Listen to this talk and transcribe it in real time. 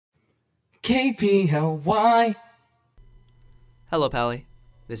KPLY. Hello, Pally.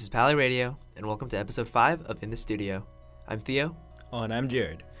 This is Pally Radio, and welcome to episode 5 of In the Studio. I'm Theo, Oh, and I'm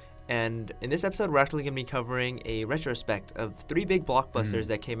Jared. and in this episode, we're actually going to be covering a retrospect of 3 big blockbusters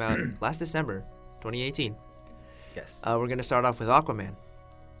that came out last December, 2018. Yes. We're going to start off with Aquaman.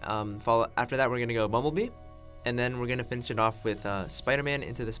 After that, we're going to go Bumblebee, and then we're going to finish it off with Spider-Man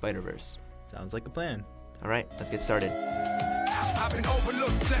Into the Spider-Verse. Sounds like a plan. All right, let's get started.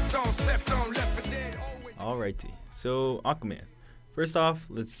 Alrighty. So, Aquaman. First off,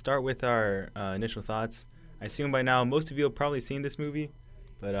 let's start with our initial thoughts. I assume by now most of you have probably seen this movie,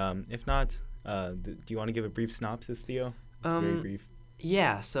 but if not, do you want to give a brief synopsis, Theo? Very brief.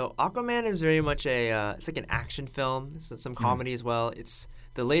 Yeah, so Aquaman is very much it's like an action film. It's some comedy as well. It's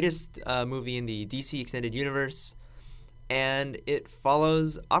the latest movie in the DC Extended Universe, and it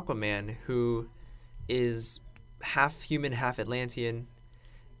follows Aquaman, who is half human, half Atlantean,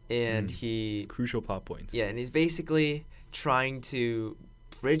 and he... Crucial plot points. Yeah, and he's basically trying to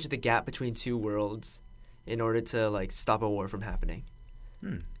bridge the gap between two worlds in order to, like, stop a war from happening.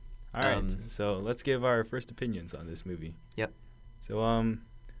 All right, so let's give our first opinions on this movie. Yep. So,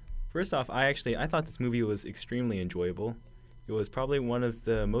 first off, I thought this movie was extremely enjoyable. It was probably one of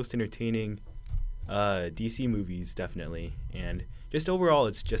the most entertaining DC movies, definitely. And just overall,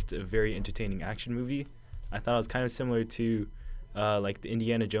 it's just a very entertaining action movie. I thought it was kind of similar to, like, the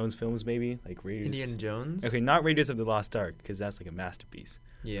Indiana Jones films, maybe. Like Raiders. Indiana Jones? Okay, not Raiders of the Lost Ark, because that's, like, a masterpiece.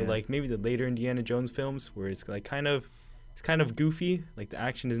 Yeah. But, like, maybe the later Indiana Jones films, where it's, like, kind of goofy. Like, the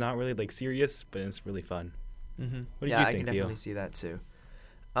action is not really, like, serious, but it's really fun. Mm-hmm. What do yeah, you I think, can definitely see that too.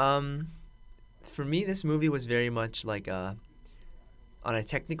 For me, this movie was very much like on a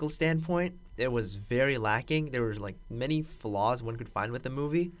technical standpoint, it was very lacking. There were like many flaws one could find with the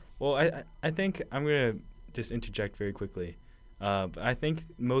movie. Well, I think I'm gonna just interject very quickly. But I think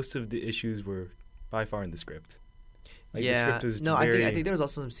most of the issues were by far in the script. Like, yeah, the script was no, very, I think there was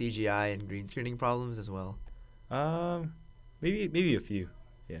also some CGI and green screening problems as well. Maybe a few.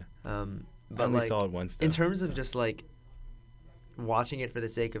 Yeah. But I only like, saw it once. Though. in terms of just like watching it for the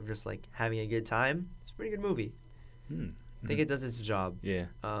sake of just like having a good time, it's a pretty good movie. I think it does its job. Yeah.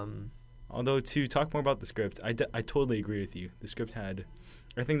 Although, to talk more about the script, I totally agree with you. The script I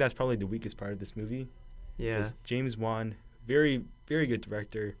think that's probably the weakest part of this movie. Yeah. Because James Wan, very, very good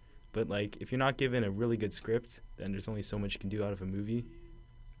director, but like if you're not given a really good script, then there's only so much you can do out of a movie.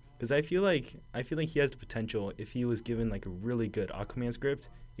 Because I feel like he has the potential. If he was given like a really good Aquaman script,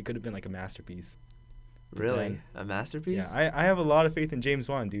 it could have been like a masterpiece. Really? A masterpiece? Yeah, I have a lot of faith in James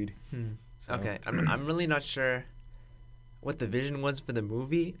Wan, dude. So. Okay, I'm really not sure what the vision was for the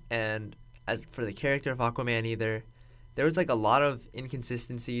movie, and as for the character of Aquaman either. There was like a lot of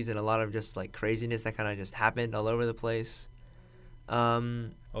inconsistencies and a lot of just like craziness that kind of just happened all over the place. Oh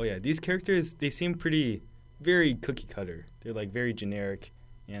yeah, these characters, they seem very cookie cutter. They're like very generic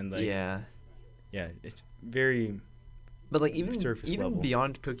and like yeah, it's very. But like even level.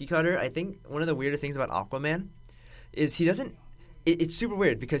 beyond cookie cutter, I think one of the weirdest things about Aquaman is he doesn't. It's super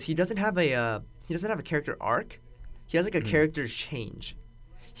weird because he doesn't have a character arc. He has like a character change.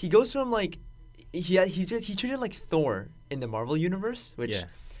 He goes from like he treated like Thor in the Marvel universe, which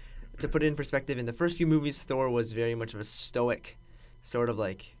to put it in perspective, in the first few movies, Thor was very much of a stoic, sort of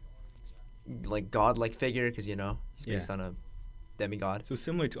like godlike figure because he's based on a demigod. So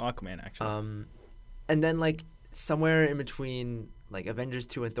similar to Aquaman, actually. And then like somewhere in between like Avengers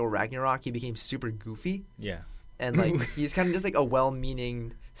 2 and Thor Ragnarok, he became super goofy. Yeah. And like he's kind of just like a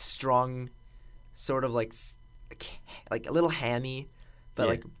well-meaning, strong, sort of like a little hammy, but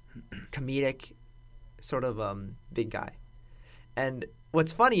like comedic, sort of big guy. And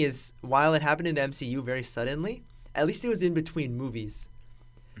what's funny is while it happened in the MCU very suddenly, at least it was in between movies.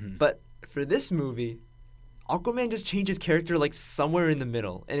 But for this movie, Aquaman just changed his character like somewhere in the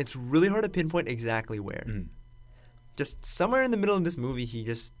middle, and it's really hard to pinpoint exactly where. Just somewhere in the middle of this movie, he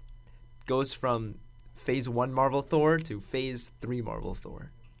just goes from Phase 1 Marvel Thor to Phase 3 Marvel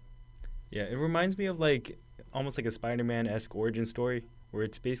Thor. Yeah, it reminds me of like almost like a Spider-Man-esque origin story, where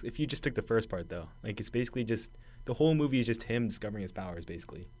it's basically, if you just took the first part though, like it's basically just, the whole movie is just him discovering his powers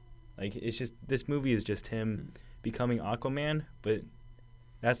basically. Like it's just, this movie is just him becoming Aquaman, but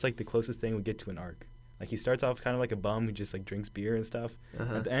that's like the closest thing we get to an arc. Like he starts off kind of like a bum who just like drinks beer and stuff.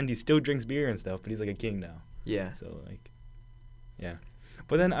 At the end he still drinks beer and stuff, but he's like a king now. Yeah. So like, yeah.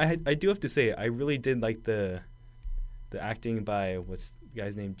 But then I do have to say, I really did like the acting by, what's the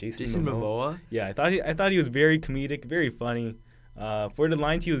guy's name? Jason Momoa? Yeah, I thought he was very comedic, very funny. For the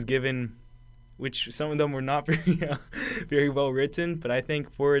lines he was given, which some of them were not very well written, but I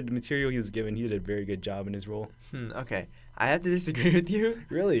think for the material he was given, he did a very good job in his role. Okay. I have to disagree with you.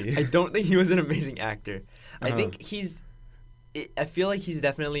 Really? I don't think he was an amazing actor. I Uh-huh. think I feel like he's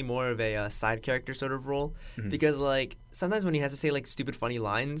definitely more of a side character sort of role Mhm. because like sometimes when he has to say like stupid funny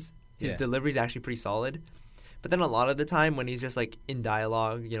lines, his Yeah. delivery is actually pretty solid. But then a lot of the time when he's just like in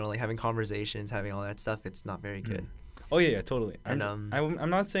dialogue, you know, like having conversations, having all that stuff, it's not very good. Oh yeah, totally. And, I'm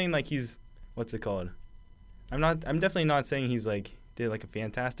not saying like he's what's it called. I'm definitely not saying he's like did like a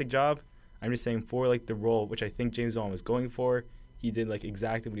fantastic job. I'm just saying for like the role which I think James Wan was going for, he did like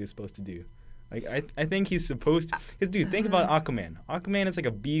exactly what he was supposed to do. Like I think he's supposed to. Cause dude, think about Aquaman. Aquaman is like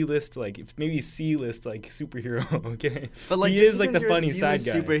a B-list, like maybe C-list, like superhero. Okay, But like he just is like the because you're a funny side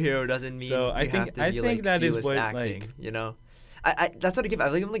C-list guy. superhero doesn't mean So I you think- have to I be think like that is C-list what, acting. like- You know, I that's what I give. I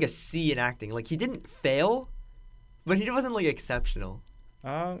give him like a C in acting. Like he didn't fail, but he wasn't like exceptional.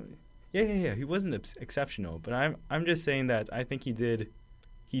 Yeah. He wasn't exceptional, but I'm just saying that I think he did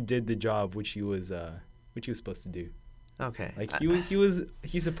the job which he was supposed to do. Okay, Like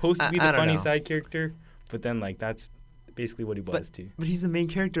he's supposed to be I the don't funny know. side character, but then like that's basically what he was too. But he's the main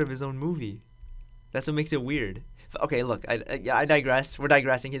character of his own movie. That's what makes it weird. Okay, look, I digress. We're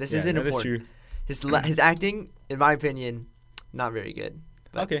digressing here. This isn't that is important. true. His acting, in my opinion, not very good.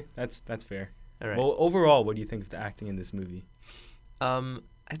 But, Okay, that's fair. All right. Well, overall, what do you think of the acting in this movie?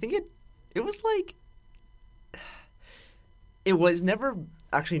 I think it was like it was never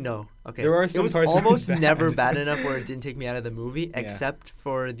actually no. Okay. There are some it was parts where almost it's never bad. bad enough where it didn't take me out of the movie, Yeah. except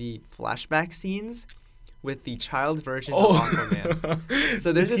for the flashback scenes with the child versions Oh, of Aquaman.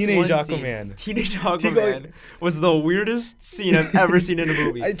 So there's the this teenage one scene- Aquaman. Teenage Aquaman was the weirdest scene I've ever seen in a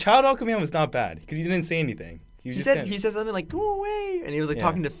movie. Child Aquaman was not bad because he didn't say anything. He just said kinda- he said something like "go away," and he was like Yeah.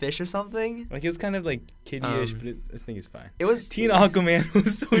 talking to fish or something. like it was kind of like kiddie-ish, Um, but I think it's fine. It was Teen Aquaman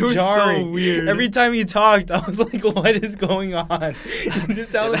was so It was so jarring. weird. Every time he talked, I was like, "What is going on?" It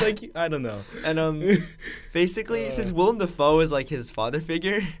just sounded like I don't know. and basically since Willem Dafoe is like his father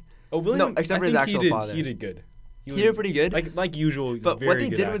figure, Oh, William, except I for his think actual he did, father. He did good. he did pretty good. Like usual. He's a But very what they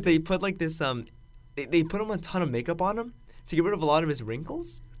good did was actor. they put like this they put him a ton of makeup on him to get rid of a lot of his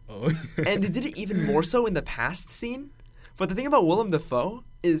wrinkles, Oh. and they did it even more so in the past scene. But the thing about Willem Dafoe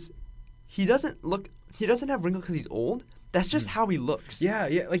is he doesn't have wrinkles because he's old. That's just how he looks. Yeah.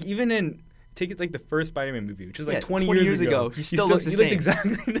 Like even in take it like the first Spider-Man movie, which was like Yeah, 20 20 years years ago, he still looks the he looked same.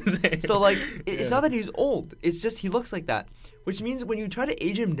 exactly the same. So like it's Yeah. not that he's old. It's just he looks like that, which means when you try to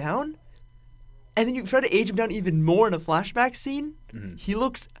age him down, and then you try to age him down even more in a flashback scene, Mhm. he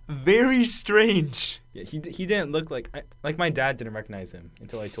looks very strange. Yeah, he didn't look like my dad didn't recognize him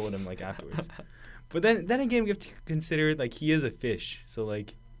until I told him like afterwards. But then again, we have to consider like he is a fish, so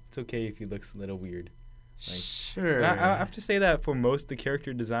like it's okay if he looks a little weird. Like, Sure. I have to say that for most of the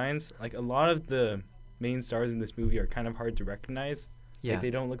character designs, like a lot of the main stars in this movie are kind of hard to recognize. Yeah. Like, they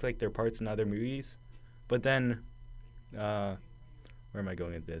don't look like their parts in other movies. But then, where am I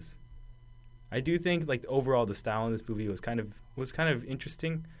going with this? I do think like overall the style in this movie was kind of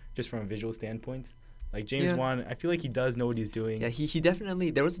interesting, just from a visual standpoint. Like James Yeah. Wan, I feel like he does know what he's doing. Yeah, he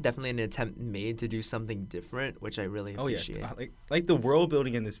definitely there was definitely an attempt made to do something different, which I really Oh yeah, appreciate. like the world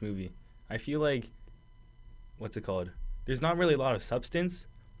building in this movie. I feel like, what's it called? There's not really a lot of substance,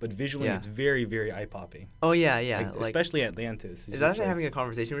 but visually Yeah. it's very very eye popping. Oh yeah, yeah. Like, Like, especially Atlantis. is actually having a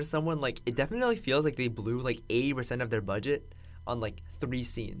conversation with someone. Like it definitely feels like they blew like 80% of their budget on like 3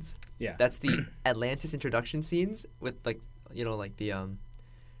 scenes. yeah. That's the Atlantis introduction scenes with like like the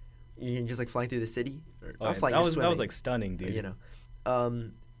you just like flying through the city. Or Oh, not yeah, flying, that you're was swimming, like stunning, dude.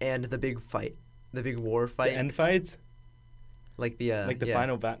 and the big fight, the big war The fight, end fights, like the like the yeah.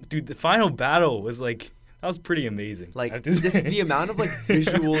 final battle. Dude, the final battle was like that was pretty amazing. I Like have to just say. the amount of like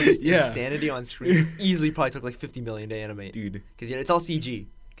visual just Yeah. insanity on screen easily probably took like 50 million to animate. Dude. Because it's all CG.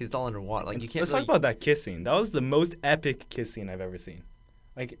 Because it's all underwater. Like you can't. Let's really, talk about that kiss scene. That was the most epic kiss scene I've ever seen.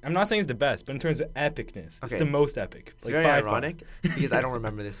 Like I'm not saying it's the best, but in terms of epicness, it's Okay. the most epic. It's like, very by far. ironic because I don't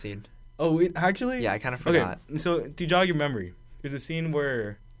remember this scene. Oh, wait, actually? Yeah, I kind of forgot. Okay, so to jog your memory, there's a scene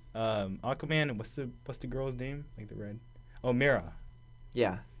where Aquaman, what's the girl's name? Like the red. Oh, Mera.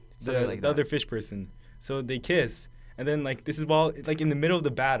 Yeah, something The, like the that. other fish person. So they kiss, and then like this is while like in the middle of the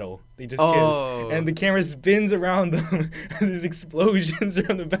battle, they just Oh. kiss, and the camera spins around them. There's explosions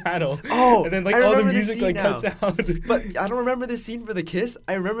around the battle. Oh, and then like I all the remember this music scene like cuts now. out. But I don't remember this scene for the kiss.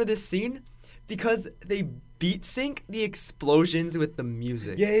 I remember this scene because they beat sync the explosions with the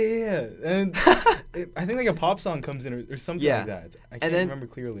music. yeah. And I think like a pop song comes in or something Yeah. like that. I And can't then- remember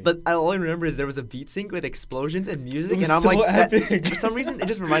clearly. But all I remember is there was a beat sync with explosions and music, It was and I'm so like, that- epic. for some reason, it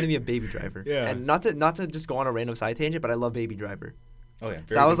just reminded me of Baby Driver. Yeah. And not to just go on a random side tangent, but I love Baby Driver. oh yeah.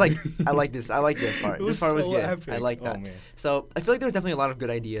 So very I was good. like, I like this part. It This part was so good. epic. I like that. Oh man. So I feel like there was definitely a lot of good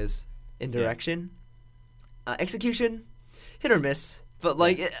ideas in Yeah. direction. Execution, hit or miss. But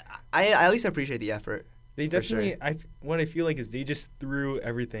like, I at least appreciate the effort. They For definitely. sure. What I feel like is they just threw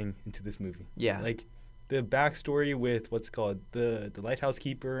everything into this movie. Yeah. Like the backstory with what's called the lighthouse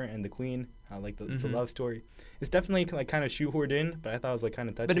keeper and the queen. How like it's a Mhm. love story. It's definitely like kind of shoehorned in, but I thought it was like kind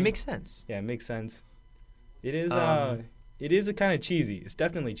of touching. But it makes sense. Yeah, it makes sense. It is. Um, It is a kind of cheesy. It's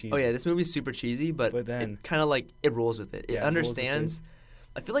definitely cheesy. Oh yeah, this movie's super cheesy, but then it kind of like it rolls with it. It Yeah, it rolls with understands.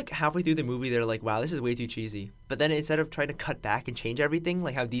 I feel like halfway through the movie, they're like, "Wow, this is way too cheesy." But then instead of trying to cut back and change everything,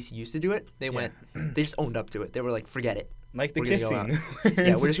 like how DC used to do it, they they just owned up to it. They were like, "Forget it. Like the we're kiss gonna scene.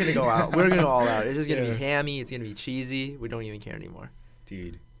 Yeah, we're just gonna go out. We're gonna go all out. It's just gonna Yeah. be hammy. It's gonna be cheesy. We don't even care anymore."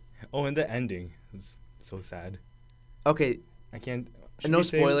 Dude. Oh, and the ending was so sad. Okay, I can't. And no we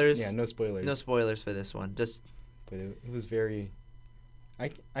say- spoilers. Yeah, no spoilers. no spoilers for this one. Just But it was very.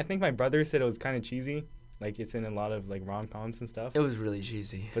 I think my brother said it was kind of cheesy. Like it's in a lot of like rom-coms and stuff. it was really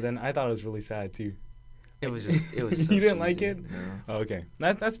cheesy. But then I thought it was really sad too. It was just it was. So You didn't like cheesy. it? No. Oh, okay,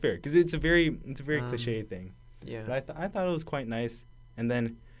 that's fair because it's a very Um, cliche thing. Yeah. But I thought it was quite nice. And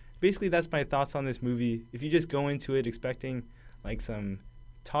then, basically, that's my thoughts on this movie. If you just go into it expecting like some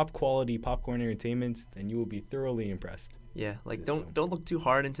top quality popcorn entertainment, then you will be thoroughly impressed. Yeah. Like This don't film. don't look too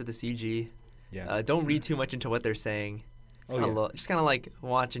hard into the CG. Yeah. Don't read too much into what they're saying. Oh yeah. Just kind of like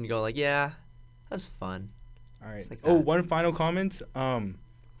watch and go like, yeah, that's fun. All right. like Oh, that. one final comment.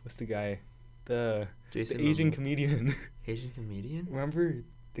 What's the guy? The Jason Asian Momoa. comedian. Asian comedian. Remember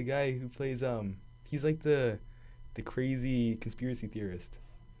the guy who plays he's like the crazy conspiracy theorist.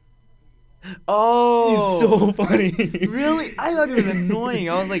 Oh, He's so funny. really? I thought he was annoying.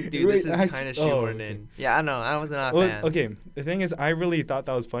 I was like, dude, this Wait, is actu- kind of oh, shoehorned okay. in. Yeah, I know. I was not a Well, fan. okay. The thing is, I really thought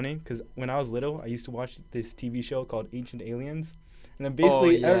that was funny because when I was little, I used to watch this TV show called Ancient Aliens, and then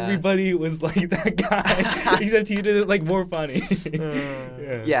basically yeah. everybody was like that guy, except he did it like more funny.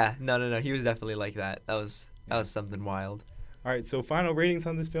 Yeah. No. He was definitely like that. That was something wild. All right. So final ratings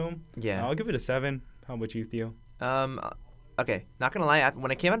on this film. Yeah. I'll give it a 7. How about you, Theo? Okay. Not gonna lie.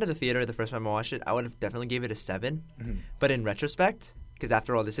 When I came out of the theater the first time I watched it, I would have definitely gave it a 7. Mhm. But in retrospect, because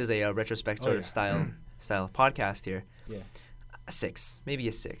after all, this is a retrospect sort Oh, of yeah. style podcast here. Yeah. A 6, maybe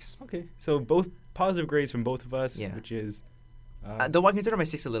a 6. Okay. So both positive grades from both of us, Yeah. which is. Though I consider my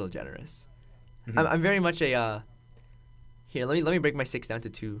 6 a little generous. Mhm. I'm very much a. Here, let me break my 6 down to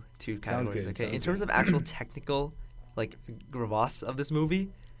two categories. good, Okay, in sounds terms good. of actual technical, like gravas of this movie,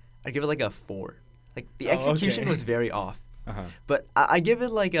 I'd give it like a 4. Like the Oh, execution okay. was very off, Uh-huh. but I give it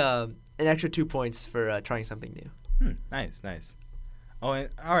like an extra 2 points for trying something new. Nice. Oh, and,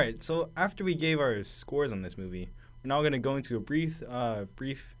 all right. So after we gave our scores on this movie, we're now going to go into a brief,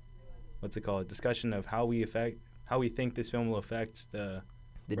 what's it called, discussion of how we think this film will affect the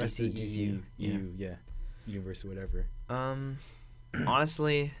The rest of the DCEU. DCU, universe or whatever.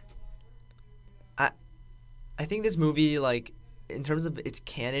 Honestly, I think this movie, like, in terms of its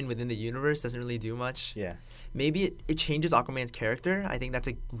canon within the universe, doesn't really do much. Yeah. Maybe it changes Aquaman's character. I think that's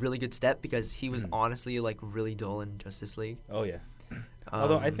a really good step because he was Mhm. honestly, like, really dull in Justice League. Oh yeah.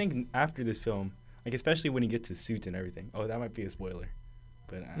 Although I Um, think after this film, like especially when he gets his suit and everything. Oh, that might be a spoiler,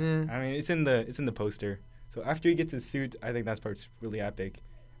 but I mean it's in the poster. So after he gets his suit, I think that part's really epic.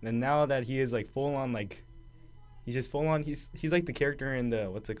 And then now that he is like full on like, he's just full on. He's like the character in the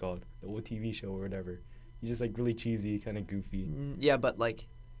what's it called, the old TV show or whatever. He's just like really cheesy, kind of goofy. Yeah, but, like,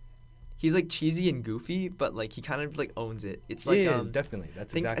 he's, like, cheesy and goofy, but, like, he kind of, like, owns it. It's like, yeah, definitely.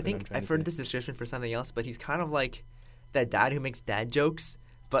 That's I think exactly what I'm trying I've to heard say. this description for something else, but he's kind of like that dad who makes dad jokes,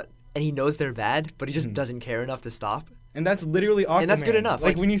 and he knows they're bad, but he just Mhm. doesn't care enough to stop. And that's literally Aquaman. And that's good enough,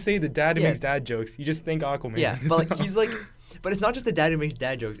 Like like- when you say the dad who Yeah. makes dad jokes, you just think Aquaman. Yeah, but, like, So- he's like, but it's not just the dad who makes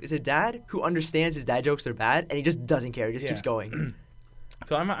dad jokes. It's a dad who understands his dad jokes are bad, and he just doesn't care. He just Yeah. keeps going.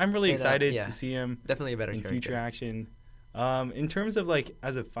 So I'm really And, excited yeah. to see him Definitely a better in character. future action. In terms of like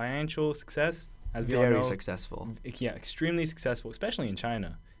as a financial success, as we all Very know, successful. yeah, extremely successful, especially in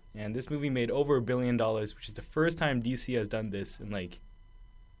China. And this movie made over $1 billion, which is the first time DC has done this in like,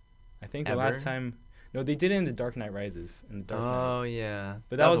 I think the last Ever? time. No, they did it in The Dark Knight Rises. In the Dark Oh Knight. yeah,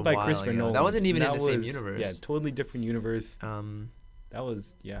 But that was a by while Christopher ago. Nolan. That wasn't even in That the same was- universe. Yeah, totally different universe. Um, That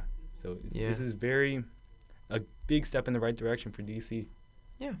was yeah. So Yeah. this is a big step in the right direction for DC.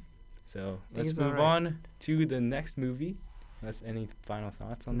 Yeah. So think let's it's move alright. on to the next movie. Unless any final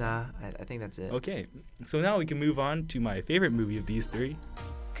thoughts on nah, I think that's it. that? Okay, so now we can move on to my favorite movie of these three.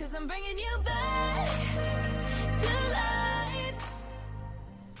 'Cause I'm bringing you back to life.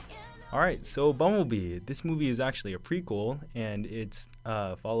 All right, so Bumblebee. This movie is actually a prequel, and it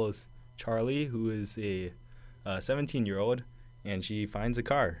follows Charlie, who is a 17-year-old, and she finds a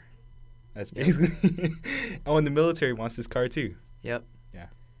car. That's Yep. basically. Oh, and the military wants this car too, Yep. Yeah.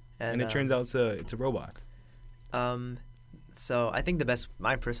 And, and it turns out it's a robot. So I think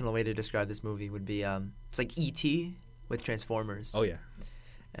my personal way to describe this movie would be it's like E.T. with Transformers. Oh yeah.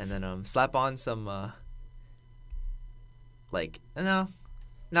 And then slap on some no,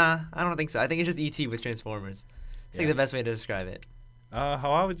 nah, I don't think so. I think it's just E.T. with Transformers. I think Yeah. the best way to describe it.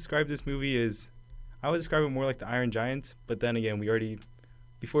 How I would describe this movie is, I would describe it more like the Iron Giant. But then again,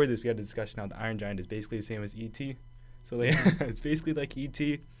 before this we had a discussion how the Iron Giant is basically the same as E.T. So it's basically like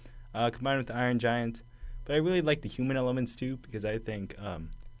E.T. Combined with the Iron Giant. But I really like the human elements too, because I think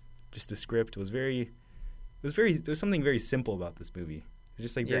just the script was there was something very simple about this movie. It's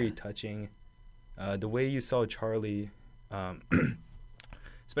just like very Yeah. touching. The way you saw Charlie,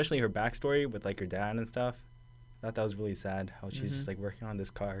 especially her backstory with like her dad and stuff, I thought that was really sad. How she's just like working on this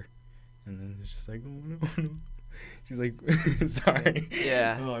car, and then it's just like, oh no. She's like, sorry.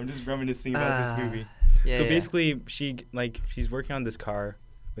 Yeah. Oh, I'm just reminiscing about this movie. Yeah, So yeah. basically, she's working on this car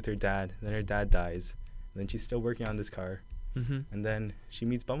with her dad. Then her dad dies. And then she's still working on this car. Mm-hmm. And then she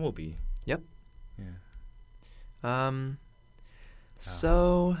meets Bumblebee. Yep. Yeah.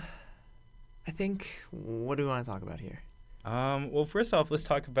 So I think, what do we want to talk about here? Well, first off, let's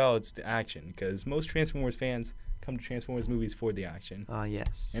talk about the action, because most Transformers fans come to Transformers movies for the action.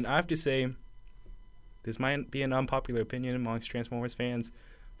 Yes. And I have to say, this might be an unpopular opinion amongst Transformers fans,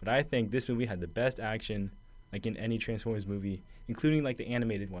 but I think this movie had the best action, like in any Transformers movie, including like the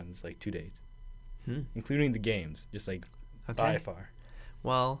animated ones, like to date, including the games, just like by far.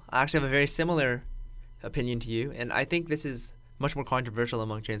 Well, I actually have a very similar opinion to you, and I think this is much more controversial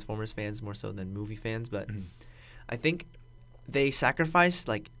among Transformers fans more so than movie fans, but I think they sacrificed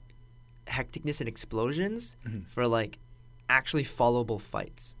like hecticness and explosions for like actually followable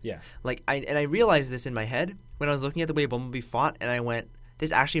fights. Yeah. Like I realized this in my head when I was looking at the way Bumblebee fought, and I went,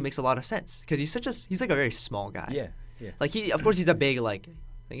 this actually makes a lot of sense, because he's like a very small guy. Yeah. Yeah. Like of course he's a big, like I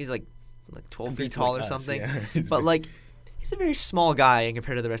think he's like 12 Compared feet to, tall like, or us, something. yeah. He's But big. like he's a very small guy in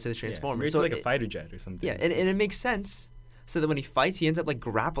compared to the rest of the Yeah, Transformers. compared to like a fighter jet or something. Yeah, and it makes sense. So that when he fights, he ends up like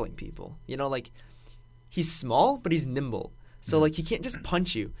grappling people. You know, like he's small, but he's nimble. So like he can't just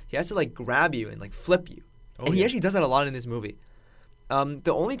punch you. He has to like grab you and like flip you. Oh, And he yeah. actually does that a lot in this movie.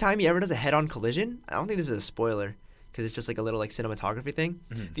 The only time he ever does a head-on collision, I don't think this is a spoiler, because it's just like a little like cinematography thing.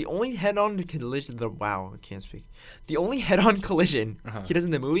 The only head-on collision, I can't speak. The only head-on collision he does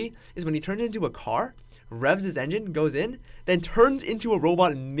in the movie is when he turns into a car, revs his engine, goes in, then turns into a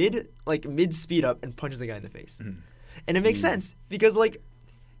robot mid speed up and punches the guy in the face. And it makes sense, because like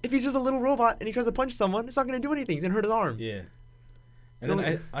if he's just a little robot and he tries to punch someone, it's not going to do anything. He's going to hurt his arm. Yeah. And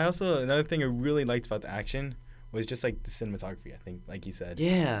then I also, another thing I really liked about the action was just like the cinematography, I think, like you said.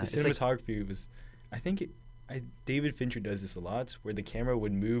 Yeah. The it's like- cinematography was, I think, David Fincher does this a lot, where the camera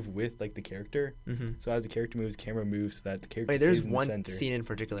would move with like the character. So as the character moves, camera moves so that the character Wait, stays there's in the one center. scene in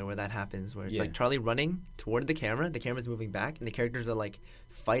particular where that happens, where it's Yeah. like Charlie running toward the camera's moving back, and the characters are like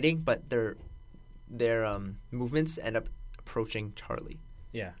fighting, but their movements end up approaching Charlie.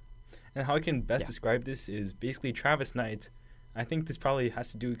 Yeah. And how I can best Yeah. describe this is basically Travis Knight. I think this probably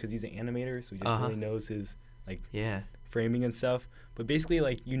has to do because he's an animator, so he just really knows his like Yeah. framing and stuff. But basically,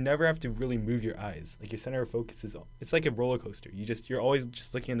 like, you never have to really move your eyes. Like, your center of focus it's like a roller coaster. You're always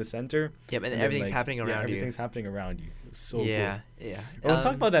just looking in the center. Yep, and then, everything's like, happening around you. Everything's happening around you. It was so cool. Yeah. Well, let's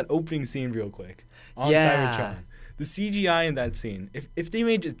talk about that opening scene real quick on Yeah. Cybertron. The CGI in that scene. If they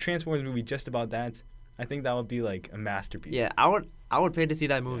made a Transformers movie just about that, I think that would be like a masterpiece. Yeah, I would pay to see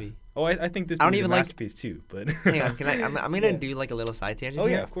that movie. Oh, I think this I don't movie is a even like- masterpiece too. But Hang on, I'm gonna Yeah. do like a little side tangent Oh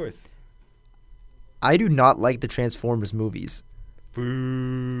here. yeah, of course. I do not like the Transformers movies,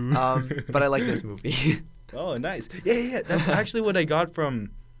 Boo. but I like this movie. Oh, nice. Yeah. That's actually what I got from,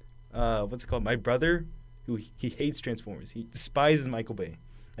 what's it called? My brother, who he hates Transformers. He despises Michael Bay.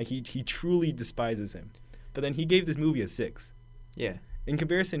 Like, he truly despises him. But then he gave this movie a 6. Yeah. In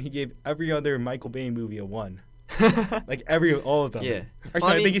comparison, he gave every other Michael Bay movie a 1. Like, all of them. Yeah. Actually, Well,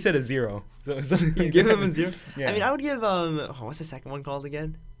 I I mean- think he said a 0. So He's giving him a 0. Yeah. I mean, I would give what's the second one called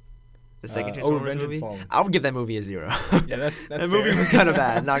again? The second Oh, Transformers Revenge of the movie. Fallen. I would give that movie a 0. Yeah, that's that movie fair. was kind of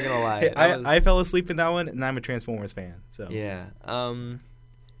bad. Not gonna lie. Hey, That was- I fell asleep in that one, and I'm a Transformers fan. So Yeah.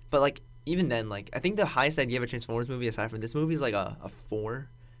 But like even then, like I think the highest I'd give a Transformers movie aside from this movie is like a 4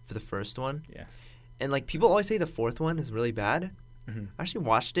 for the first one. Yeah. And like people always say the fourth one is really bad. Mhm. I actually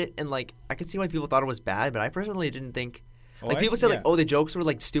watched it and like I could see why people thought it was bad, but I personally didn't think. Oh, Like people said like, yeah. oh, the jokes were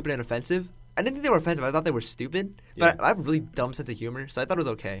like stupid and offensive. I didn't think they were offensive. I thought they were stupid. But Yeah. I have a really dumb sense of humor, so I thought it was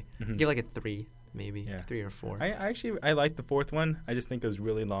okay. Mhm. Give it like a 3, maybe Yeah. 3 or 4. I like the fourth one. I just think it was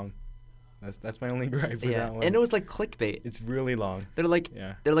really long. That's my only gripe for Yeah, that one. and it was like clickbait. It's really long. They're like,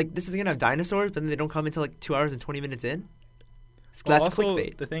 Yeah. this is gonna have dinosaurs, but then they don't come until like 2 hours and 20 minutes in. So Well, that's also,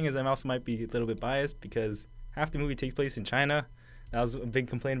 clickbait. the thing is, I also might be a little bit biased because half the movie takes place in China. That was a big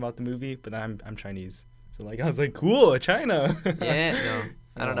complaint about the movie, but I'm Chinese, so like I was like, cool, China. Yeah, no,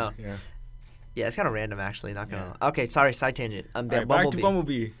 I don't know. Yeah. Yeah, it's kind of random actually. Not gonna. Okay, sorry, side tangent. All right, back to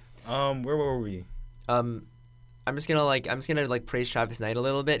Bumblebee. Where were we? I'm just gonna praise Travis Knight a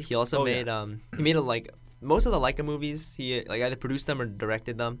little bit. He also made he made most of the Leica movies. He either produced them or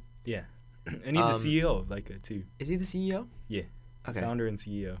directed them. Yeah, and he's the CEO of Leica too. Is he the CEO? Yeah. Okay. Founder and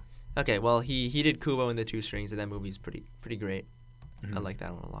CEO. Okay, well he did Kubo and the Two Strings, and that movie's pretty great. Mhm. I like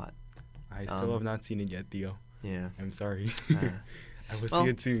that one a lot. I still have not seen it yet, Theo. Yeah. I'm sorry. Uh, I will see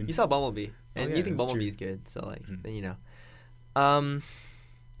it soon. You saw Bumblebee, and yeah, you think that's Bumblebee's good, so Mhm. then you know.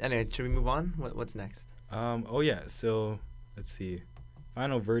 Anyway, should we move on? What's next? Oh yeah. So let's see.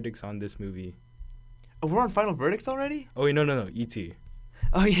 Final verdicts on this movie. Oh, we're on final verdicts already? Oh wait, no. E.T.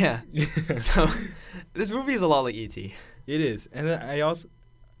 Oh yeah. So this movie is a lot like E.T. It is, and then there's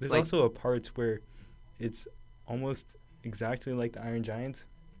Like- also a part where it's almost exactly like the Iron Giant,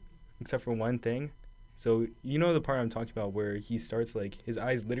 except for one thing. So you know the part I'm talking about where he starts like his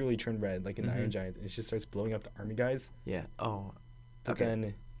eyes literally turn red like in the Iron Mhm. Giant. It just starts blowing up the army guys. Yeah. Oh. But Okay.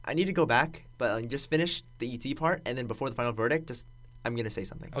 then I need to go back, but just finish the E.T. part, and then before the final verdict, I'm gonna say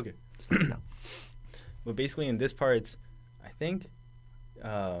something. okay. Just let me know. But basically in this part, I think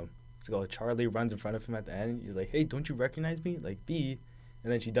it's called Charlie runs in front of him at the end. He's like, "Hey, don't you recognize me?" Like B,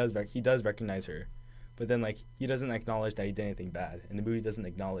 and then he does recognize her, but then like he doesn't acknowledge that he did anything bad, and the movie doesn't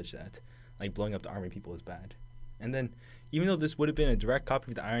acknowledge that like blowing up the army people is bad. And then even though this would have been a direct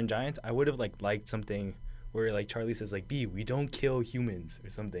copy of the Iron Giant, I would have liked something where like Charlie says like, "B, we don't kill humans" or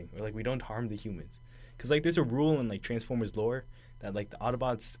something, or like we don't harm the humans, because like there's a rule in like Transformers lore that like the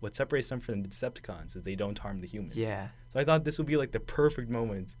Autobots, what separates them from the Decepticons is they don't harm the humans. Yeah. So I thought this would be like the perfect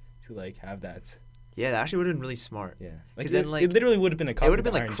moment to like have that. Yeah, that actually would have been really smart. Yeah. Like then, it literally would have been a copy It would of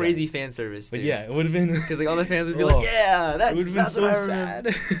have been the like Iron crazy Giant. fan service too. But yeah, it would have been Because like all the fans would be Oh, like, "Yeah, it would have been that's so what I sad.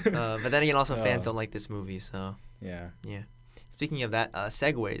 remember." But then again, also fans Oh. don't like this movie, so Yeah. yeah. Speaking of that,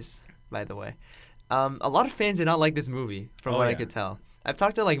 segues, by the way, a lot of fans did not like this movie, from Oh, what I yeah. could tell. I've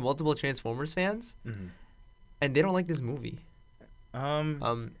talked to like multiple Transformers fans, Mm-hmm. and they don't like this movie.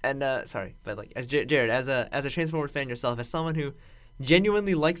 Sorry, but like as Jared, as a Transformers fan yourself, as someone who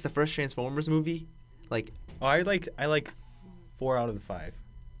genuinely likes the first Transformers movie, like Oh, I like 4 out of the 5.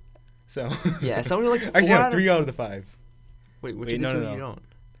 So yeah, as someone who likes actually four no, out of- 3 out of the 5. wait, which Wait, of the no, two no, you no. don't?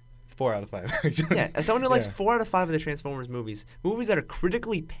 4 out of 5. Actually. Yeah, as someone who likes Yeah. 4 out of 5 of the Transformers movies that are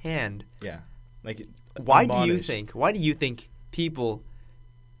critically panned, Yeah. Like why do you admonished. think people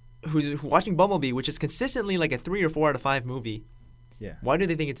who watching Bumblebee, which is consistently like a 3 or 4 out of 5 movie, Yeah. why do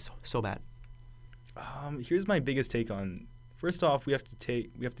they think it's so bad? Here's my biggest take on. First off, we have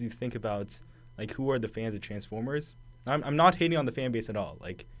to think about like who are the fans of Transformers. I'm not hating on the fan base at all.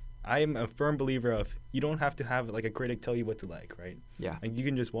 Like I'm a firm believer of you don't have to have like a critic tell you what to like, right? Yeah. Like you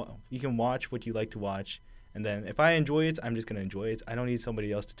can just you can watch what you like to watch, and then if I enjoy it, I'm just gonna enjoy it. I don't need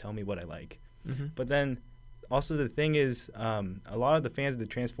somebody else to tell me what I like. Mm-hmm. But then also the thing is, a lot of the fans of the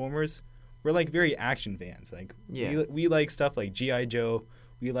Transformers, we're like very action fans. Like Yeah. we like stuff like G.I. Joe,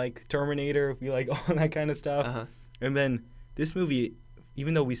 we like Terminator, we like all that kind of stuff. Uh-huh. And then this movie,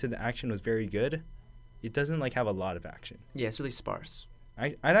 even though we said the action was very good, it doesn't like have a lot of action. Yeah, it's really sparse.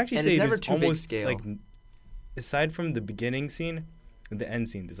 I'd actually And say it's never there's too big almost scale. like, aside from the beginning scene and the end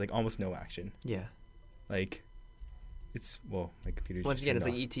scene, there's like almost no action. Yeah. Like, it's my computer. Once just again, it's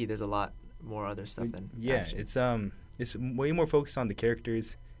turned like off. E.T. There's a lot more other stuff than Yeah, action. it's way more focused on the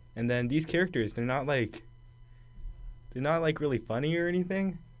characters, and then these characters they're not like really funny or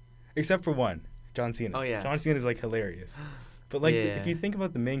anything, except for one, John Cena. Oh, yeah. John Cena is like hilarious, but like Yeah. if you think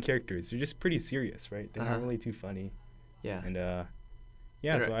about the main characters, they're just pretty serious, right? They're Uh-huh. not really too funny, Yeah. and yeah.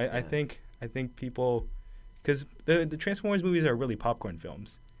 They're- So I yeah. think people, because the Transformers movies are really popcorn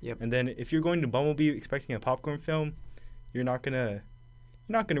films. Yep. And then if you're going to Bumblebee expecting a popcorn film, you're not gonna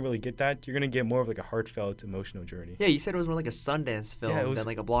really get that. You're gonna get more of like a heartfelt, emotional journey. Yeah, you said it was more like a Sundance film it was- than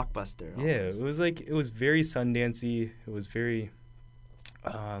like a blockbuster. Yeah, almost. it was very Sundancey. It was very,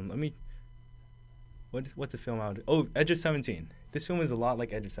 what's a film out? Oh, Edge of 17. This film is a lot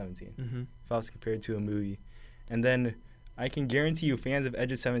like Edge of 17. Mm-hmm. If I was compared to a movie, and then I can guarantee you, fans of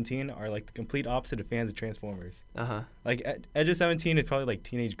Edge of 17 are like the complete opposite of fans of Transformers. Uh-huh. Like Edge of 17 is probably like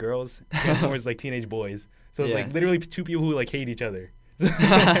teenage girls. Transformers is like teenage boys. So it's Yeah. like literally two people who like hate each other.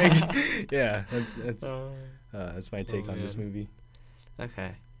 Like, yeah, that's my take on this man. movie.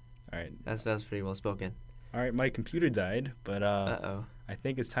 Okay. All right. That's pretty well spoken. All right, my computer died, but Uh-oh. I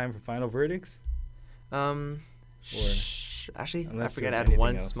think it's time for final verdicts. Actually, I unless forgot to there's add anything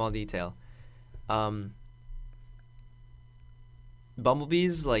one else. small detail.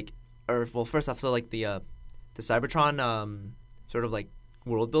 Bumblebee's first off, so like the the Cybertron sort of like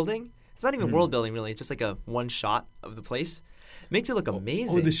world building. It's not even world building really. It's just like a one shot of the place. It makes it look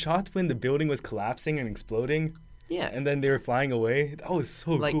amazing. Oh, the shot when the building was collapsing and exploding. Yeah. And then they were flying away. That was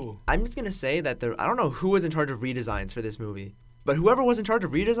so like, cool. I'm just gonna say that I don't know who was in charge of redesigns for this movie, but whoever was in charge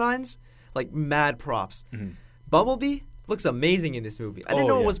of redesigns, like mad props. Mhm. Bumblebee looks amazing in this movie. I didn't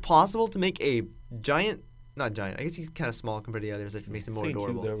know it yeah. was possible to make a giant, not giant. I guess he's kind of small compared to the others, which makes him more It's like a cute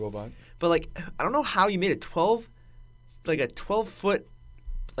adorable. little robot. But like, I don't know how you made a 12-foot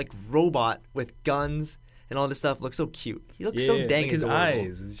like robot with guns and all this stuff look so cute. He looks so dang like his adorable.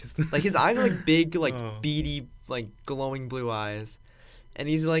 eyes. It's just Like his eyes are like big, like Oh. beady, like glowing blue eyes, and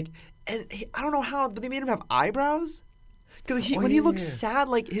he's like, I don't know how, but they made him have eyebrows. Because when he looks sad,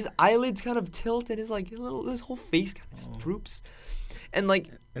 like his eyelids kind of tilt, and his like his whole face kind of just droops, and like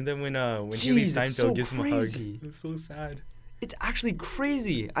And then when Haley Jeez, it's Steinfeld so gives him a crazy. hug, it was so sad. it's actually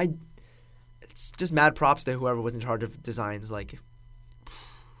crazy. It's just mad props to whoever was in charge of designs. Like,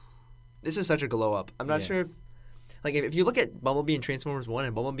 this is such a glow up. I'm not Yeah. sure if you look at Bumblebee in Transformers 1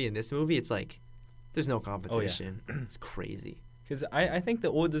 and Bumblebee in this movie, it's like there's no competition. It's crazy. Because I think the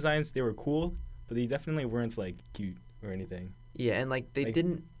old designs, they were cool, but they definitely weren't like cute or anything. Yeah, and like they Like-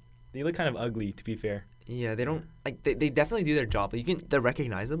 didn't. They look kind of ugly, to be fair. Yeah, they don't like. They definitely do their job. But they're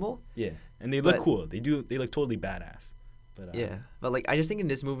recognizable. Yeah, and they look But- cool. They look totally badass. But Yeah, but like I just think in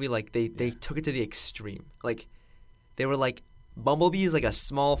this movie, like they took it to the extreme. Like they were like, Bumblebee is like a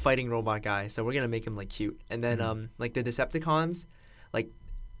small fighting robot guy, so we're gonna make him like cute. And then like the Decepticons, like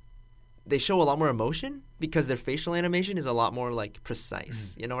they show a lot more emotion because their facial animation is a lot more like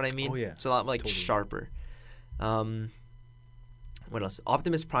precise. You know what I mean? Oh, yeah. It's a lot like Totally. sharper. What else?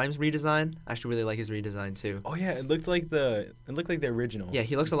 Optimus Prime's redesign. I actually really like his redesign too. Oh yeah, it looked like the original. Yeah,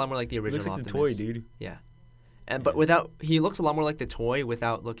 he looks a lot more like the It original looks like Optimus. the toy, dude. Yeah, but he looks a lot more like the toy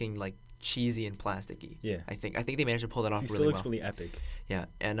without looking like cheesy and plasticky. Yeah. I think they managed to pull that off He still really looks well. really epic. Yeah,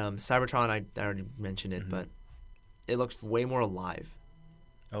 and Cybertron, I already mentioned it, but it looks way more alive.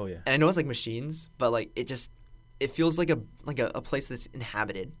 Oh yeah. And I know it's like machines, but like it feels like a place that's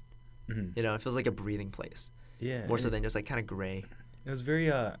inhabited. Mhm. You know, it feels like a breathing place Yeah. more and so than just like kind of gray. It was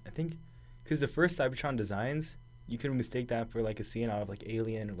very I think because the first Cybertron designs, you could mistake that for like a scene out of like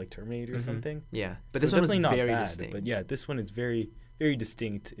Alien or like Terminator or something. Yeah, but So this one was definitely not very bad, distinct. But yeah, this one is very very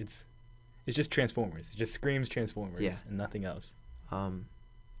distinct. It's just Transformers. It just screams Transformers Yeah. and nothing else.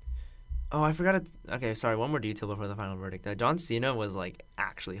 Oh, I forgot it. Okay, sorry. One more detail before the final verdict. John Cena was like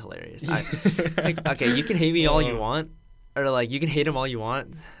actually hilarious. Okay, you can hate me all you want, or like you can hate him all you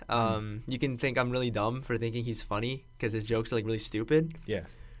want. You can think I'm really dumb for thinking he's funny because his jokes are like really stupid. Yeah.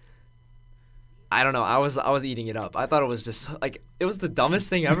 I don't know. I was eating it up. I thought it was just like it was the dumbest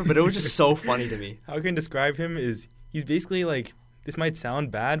thing ever, but it was just so funny to me. How I can describe him is he's basically like, this might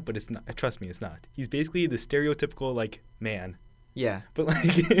sound bad, but it's not. Trust me, it's not. He's basically the stereotypical like man. Yeah. But like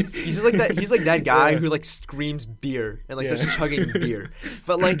He's just like that. He's like that guy Yeah. who like screams beer and like Yeah. starts chugging beer.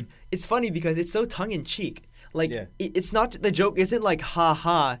 But like it's funny because it's so tongue in cheek. Like Yeah. it's not, the joke isn't like ha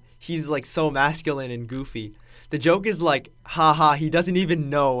ha. He's like so masculine and goofy. The joke is like ha ha. He doesn't even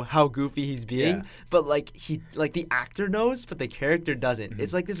know how goofy he's being. Yeah. But like the actor knows, but the character doesn't.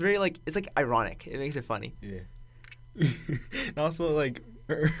 It's like this very like it's like ironic. It makes it funny. Yeah. And also, like,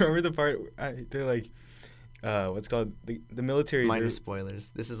 remember the part they're like, what's called the military. Minor they're-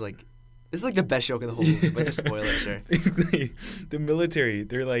 spoilers. This is like the best joke in the whole movie. But just spoiler, sure. Basically, the military,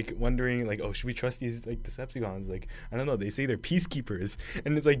 they're like wondering, like, oh, should we trust these like Decepticons? Like, I don't know. They say they're peacekeepers,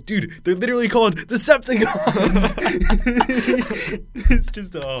 and it's like, dude, they're literally called Decepticons. It's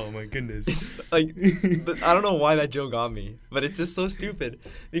just, oh my goodness. It's like, I don't know why that joke got me, but it's just so stupid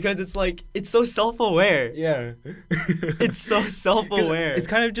because it's like it's so self-aware. Yeah. It's so self-aware. It's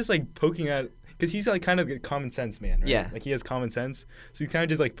kind of just like poking at, because he's like kind of a common sense man, right? Yeah. Like he has common sense. So he's kind of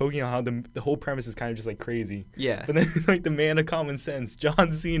just like poking at how the whole premise is kind of just like crazy. Yeah. But then like the man of common sense,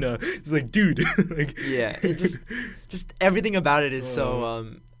 John Cena, is like, dude. Like, Yeah, it just everything about it is so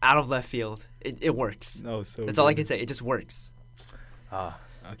out of left field. It works. Oh, so That's all I good. can say. It just works.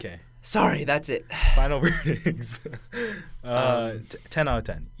 Okay. Sorry, that's it. Final verdicts. 10 out of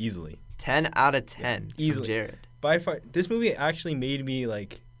 10, easily. 10 out of 10. Easily. From Jared. By far, this movie actually made me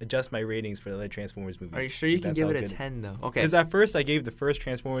like adjust my ratings for the other Transformers movies. Are you sure you can give it a 10 though? Okay. Because at first I gave the first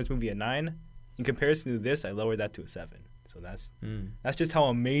Transformers movie a 9. In comparison to this, I lowered that to a 7. So that's just how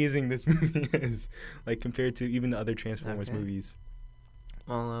amazing this movie is, like compared to even the other Transformers Okay. movies.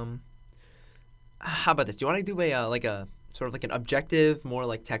 Well, how about this? Do you want to do a like a sort of like an objective, more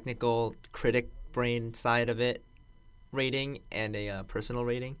like technical critic brain side of it rating and a personal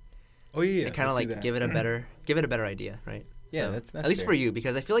rating? Oh yeah, And kind of like give it a better idea, right? Yeah, So, that's at least fair. for you,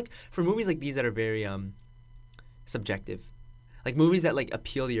 because I feel like for movies like these that are very subjective. Like movies that like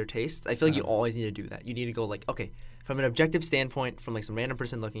appeal to your tastes, I feel like you always need to do that. You need to go like, okay, from an objective standpoint, from like some random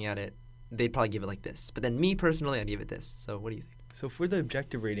person looking at it, they'd probably give it like this. But then me personally, I'd give it this. So what do you think? So for the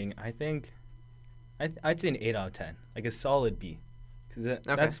objective rating, I think I'd say an 8 out of 10, like a solid B, because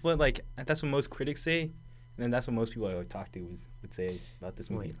that's what most critics say, and then that's what most people I would talk to would say about this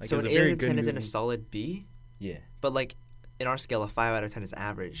movie. Wait, Like, so it's an a 8 very out of good 10 is in a movie. solid B, Yeah, but like in our scale, a 5 out of 10 is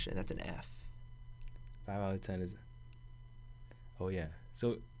average, and that's an F. 5 out of 10 is. Oh yeah,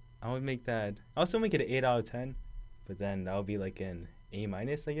 so I would make that. I'll still make it an 8 out of 10, but then that would be like an A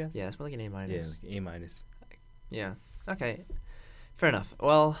minus, I guess. Yeah, it's more like an A Yeah, minus. like A minus. Yeah. Okay. Fair enough.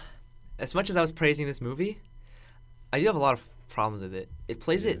 Well, as much as I was praising this movie, I do have a lot of problems with it. It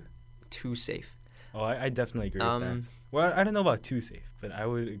plays it too safe. Oh, I definitely agree with that. Well, I don't know about too safe, but I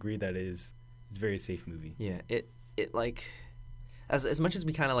would agree that it's a very safe movie. Yeah. It like, as much as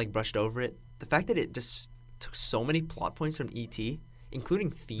we kind of like brushed over it, the fact that it just took so many plot points from E.T., including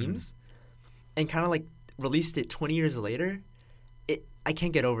themes, and kind of like released it 20 years later, I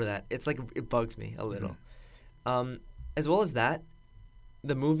can't get over that. It's like it bugs me a little. As well as that,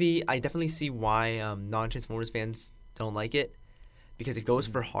 the movie, I definitely see why non-Transformers fans don't like it, because it goes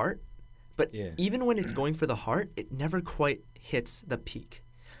for heart. But even when it's going for the heart, it never quite hits the peak.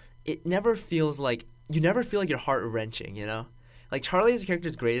 It never feels like, you never feel like you're heart-wrenching, you know? Like, Charlie as a character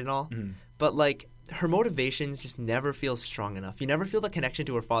is great and all, but like, her motivations just never feel strong enough. You never feel the connection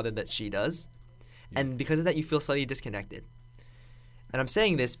to her father that she does. And because of that, you feel slightly disconnected. And I'm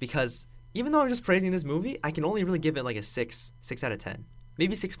saying this because even though I'm just praising this movie, I can only really give it like a 6 out of 10.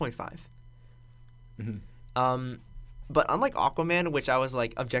 Maybe 6.5. But unlike Aquaman, which I was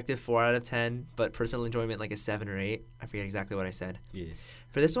like objective 4 out of 10, but personal enjoyment like a 7 or 8. I forget exactly what I said. Yeah.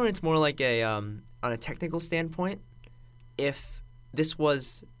 For this one, it's more like a on a technical standpoint, if this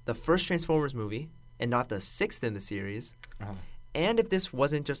was the first Transformers movie and not the 6th in the series, and if this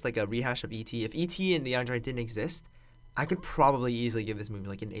wasn't just like a rehash of E.T., if E.T. and the android didn't exist, I could probably easily give this movie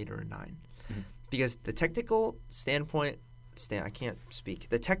like an 8 or a 9. Because the technical standpoint, I can't speak.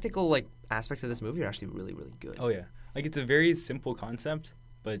 The technical like aspects of this movie are actually really, really good. Oh yeah, like it's a very simple concept,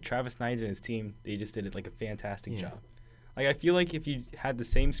 but Travis Knight and his team, they just did it like a fantastic job. Like I feel like if you had the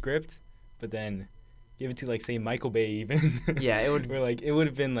same script, but then give it to like say Michael Bay even, Yeah, it would. or like it would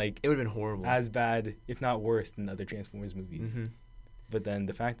have been like It would have been horrible. as bad, if not worse, than other Transformers movies. But then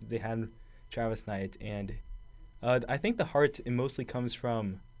the fact that they had Travis Knight and I think the heart, it mostly comes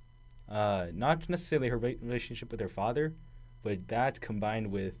from not necessarily her relationship with her father, but that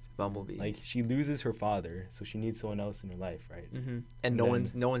combined with Bumblebee. like she loses her father, so she needs someone else in her life, right? And no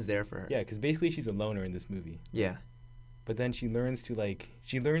one's there for her. Yeah, because basically she's a loner in this movie. Yeah. But then she learns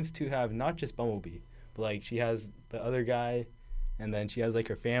to have not just Bumblebee, but like she has the other guy, and then she has like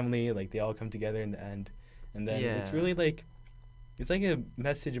her family, like they all come together in the end, and then it's really like, it's like a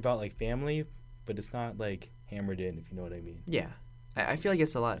message about like family, but it's not like hammered in, if you know what I mean. Yeah. I feel like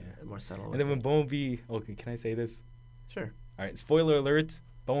it's a lot more subtle. And then when Bumblebee, okay, can I say this? Sure. All right, spoiler alert,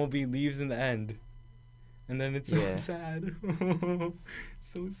 Bumblebee leaves in the end, and then it's so sad.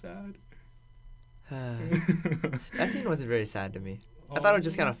 So sad. That scene wasn't very sad to me. I thought it was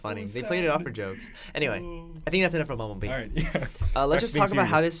just kind of funny. They played it off for jokes. Anyway, I think that's enough for Bumblebee. All right, yeah. Let's just talk about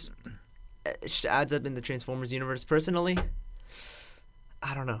how serious. this adds up in the Transformers universe. Personally,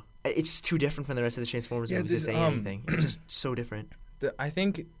 I don't know. It's just too different from the rest of the Transformers movies to say anything. It's just so different. I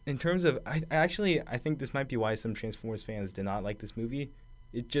think in terms of, I think this might be why some Transformers fans did not like this movie.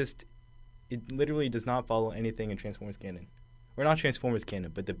 It literally does not follow anything in Transformers canon. Or not Transformers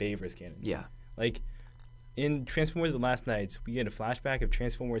canon, but the Bayverse canon. Yeah. Like, in Transformers The Last Knights, we get a flashback of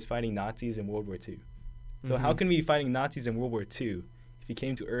Transformers fighting Nazis in World War II. So how can we be fighting Nazis in World War II if he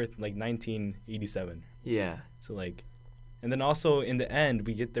came to Earth in, like, 1987? Yeah. So, like, and then also in the end,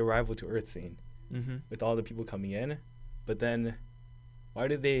 we get the arrival to Earth scene with all the people coming in. But then,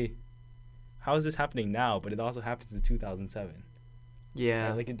 how is this happening now, but it also happens in 2007? Yeah.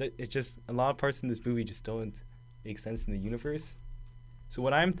 Right? Like, it just, a lot of parts in this movie just don't make sense in the universe. So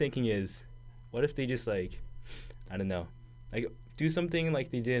what I'm thinking is, what if they just, like, I don't know, like, do something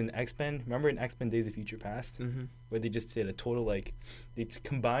like they did in X-Men. Remember in X-Men Days of Future Past? Where they just did a total, like, they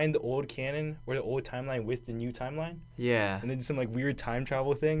combined the old canon or the old timeline with the new timeline. Yeah. And they did some, like, weird time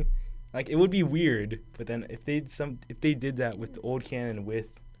travel thing. Like, it would be weird, but then if they did that with the old canon with,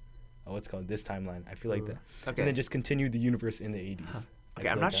 this timeline, I feel like that. Okay. And then just continued the universe in the 80s. Okay,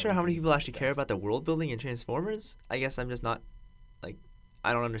 I'm not sure how many people actually care about the world building in Transformers. I guess I'm just not, like,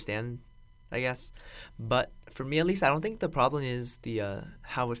 I don't understand, I guess. But for me, at least, I don't think the problem is the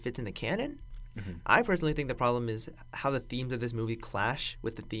how it fits in the canon. I personally think the problem is how the themes of this movie clash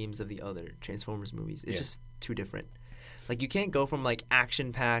with the themes of the other Transformers movies. It's just too different. Like, you can't go from, like,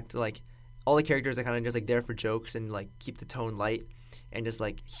 action-packed, like, all the characters are kind of just, like, there for jokes and, like, keep the tone light and just,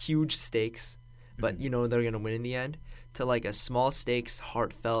 like, huge stakes, but you know they're going to win in the end, to, like, a small stakes,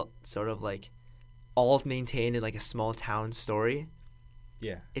 heartfelt, sort of, like, all maintained in, like, a small town story.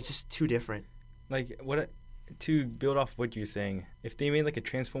 Yeah. It's just too different. Like, to build off what you're saying, if they made, like, a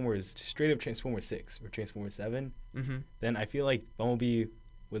Transformers, straight up Transformers 6 or Transformers 7, then I feel like Bumblebee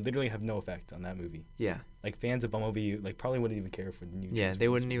would literally have no effect on that movie. Yeah. Like, fans of Bumblebee, like, probably wouldn't even care for the new Yeah, they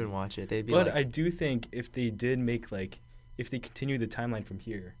wouldn't even watch it. They'd be But like... I do think if they did make, like, if they continue the timeline from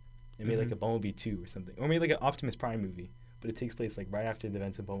here and made, like, a Bumblebee 2 or something, or made, like, an Optimus Prime movie, but it takes place, like, right after the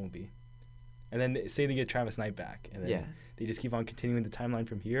events of Bumblebee, and then say they get Travis Knight back, and then they just keep on continuing the timeline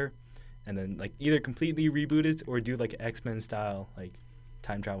from here, and then, like, either completely reboot it or do, like, an X-Men style, like,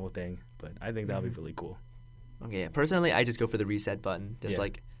 time travel thing. But I think that would be really cool. Okay, yeah. Personally, I just go for the reset button. Just,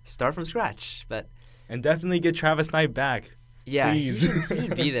 like, start from scratch. And definitely get Travis Knight back. Yeah, he Please.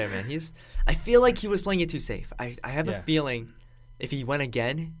 should be there, man. I feel like he was playing it too safe. I have a feeling if he went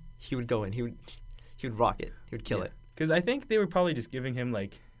again, he would go in. He would rock it. He would kill it. Because I think they were probably just giving him,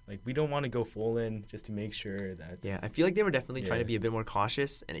 like, we don't want to go full in just to make sure that... Yeah, I feel like they were definitely trying to be a bit more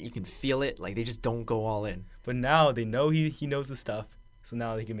cautious, and you can feel it. Like, they just don't go all in. But now they know he knows the stuff, so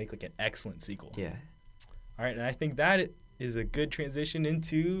now they can make, like, an excellent sequel. Yeah. All right, and I think that is a good transition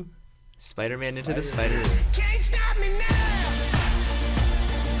into... Spider-Man Into the Spider-Verse. Can't stop me now.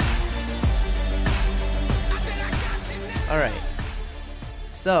 I said I got you now. All right.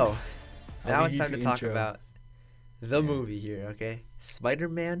 So, I'll now leave it's you time to to talk intro. about the movie here, okay?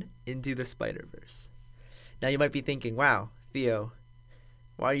 Spider-Man Into the Spider-Verse. Now you might be thinking, wow, Theo,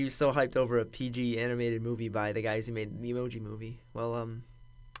 why are you so hyped over a PG animated movie by the guys who made the Emoji Movie? Well,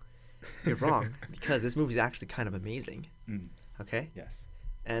 you're wrong, because this movie's actually kind of amazing, okay? Yes.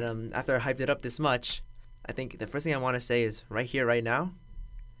 And after I hyped it up this much, I think the first thing I want to say is right here, right now,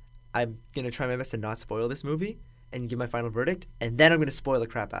 I'm going to try my best to not spoil this movie and give my final verdict, and then I'm going to spoil the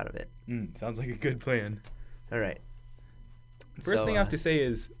crap out of it. Sounds like a good plan. All right. First thing I have to say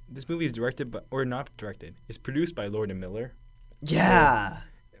is this movie is directed by, or not directed, it's produced by Lord and Miller. Yeah.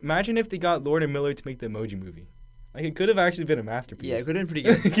 Imagine if they got Lord and Miller to make the Emoji Movie. Like, it could have actually been a masterpiece. Yeah, it could have been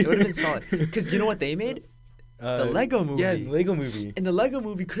pretty good. It would have been solid. Because you know what they made? The Lego Movie. Yeah, the Lego Movie. And the Lego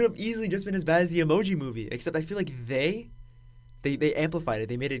Movie could have easily just been as bad as the Emoji Movie, except I feel like they amplified it.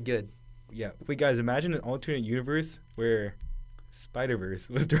 They made it good. Yeah. Wait, guys, imagine an alternate universe where Spider-Verse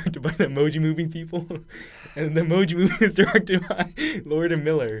was directed by the Emoji Movie people, and the Emoji Movie is directed by Lord and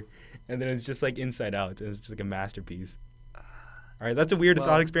Miller, and then it's just like Inside Out, and it's just like a masterpiece. All right, that's a weird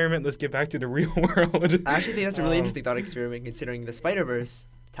thought experiment. Let's get back to the real world. I actually think that's a really interesting thought experiment, considering the Spider-Verse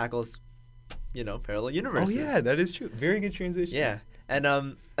tackles, parallel universes. Oh yeah, that is true. Very good transition. Yeah. And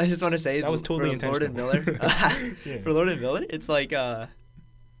I just want to say That was totally for Lord and Miller, Yeah. for Lord and Miller, it's like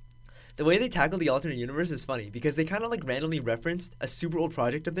the way they tackle the alternate universe is funny because they kind of like randomly referenced a super old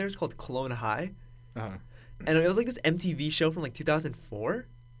project of theirs called Clone High, Uh-huh. and it was like this MTV show from like 2004, and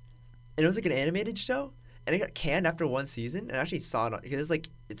it was like an animated show, and it got canned after one season. And I actually saw it because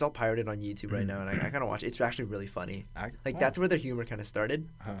it's all pirated on YouTube right now, and I kind of watch it. It's actually really funny. That's where their humor kind of started,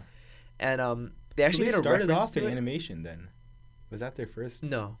 and they actually made a started reference off to in it. animation then. Was that their first?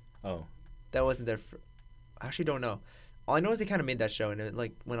 No. Oh. That wasn't their. I actually don't know. All I know is they kind of made that show, and it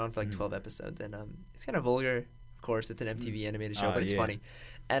like went on for like 12 episodes, and it's kind of vulgar. Of course, it's an MTV animated show, but it's funny.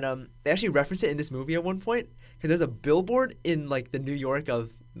 And they actually reference it in this movie at one point because there's a billboard in like the New York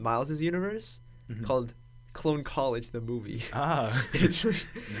of Miles's universe called Clone College, the movie. Ah. I just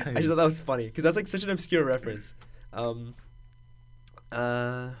thought that was funny because that's like such an obscure reference. All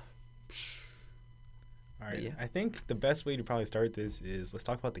right. Yeah. I think the best way to probably start this is let's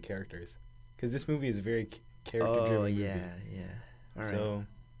talk about the characters, because this movie is a very character-driven Oh movie. yeah. All right. So,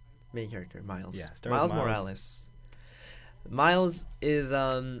 main character Miles. Yeah, start with Miles Miles. Morales. Miles is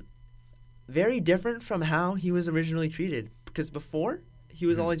very different from how he was originally treated because before he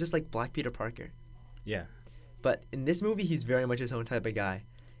was always just like Black Peter Parker. yeah. But in this movie, he's very much his own type of guy.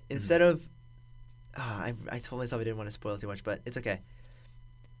 Instead of, I told myself I didn't want to spoil too much, but it's okay.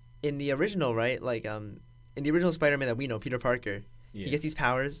 In the original, right, like in the original Spider-Man that we know, Peter Parker, Yeah. he gets these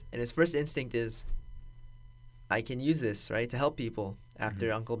powers, and his first instinct is, I can use this, right, to help people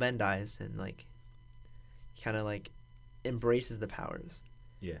after Uncle Ben dies, and like, he kind of like embraces the powers.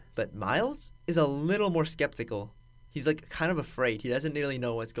 Yeah. But Miles is a little more skeptical. He's like kind of afraid. He doesn't really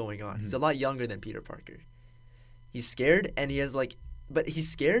know what's going on. He's a lot younger than Peter Parker. He's scared, and he has like, but he's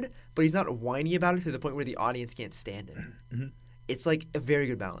scared, but he's not whiny about it to the point where the audience can't stand him. it's like a very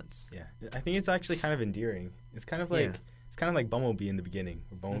good balance. Yeah, I think it's actually kind of endearing. It's kind of like Yeah. it's kind of like Bumblebee in the beginning,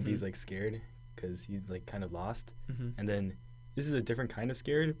 where Bumblebee's Mhm. like scared because he's like kind of lost, Mm-hmm. and then this is a different kind of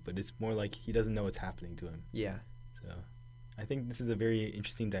scared, but it's more like he doesn't know what's happening to him. Yeah. So I think this is a very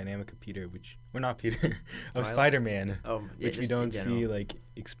interesting dynamic of Peter, not Peter, of Miles? Spider-Man, Oh, yeah, which we just in don't see general. like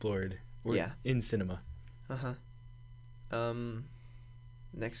explored or Yeah. in cinema.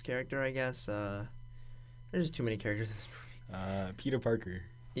 Next character, I guess. There's just too many characters in this movie. Peter Parker.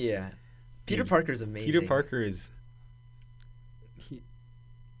 Yeah. Peter Dude, Parker's amazing. Peter Parker is. He's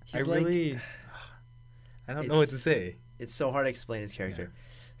I like, really. I don't know what to It's- say. it's so hard to explain his character. Yeah.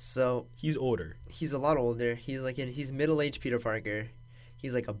 So He's older. he's a lot older. He's middle-aged Peter Parker.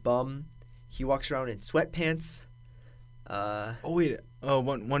 He's like a bum. He walks around in sweatpants. Oh wait. Oh,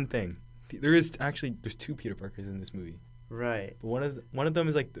 one thing. There's two Peter Parkers in this movie. Right. But one of them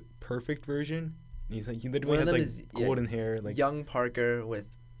is like the perfect version. He's like he literally One of has them like is, yeah, golden hair, like Young Parker with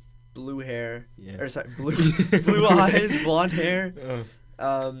blue hair. yeah. Or sorry, blue eyes, blonde hair.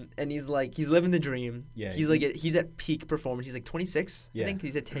 Oh, And he's living the dream. Yeah, He's at peak performance. He's like 26. Yeah. I think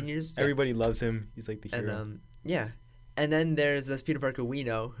he's at 10 years. everybody loves him. He's like the And hero. yeah. And then there's this Peter Parker we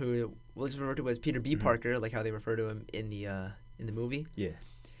know, who we'll just refer to as Peter B. Mhm. Parker, like how they refer to him in the movie. Yeah.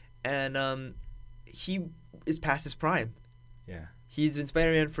 And he is past his prime. Yeah. He's been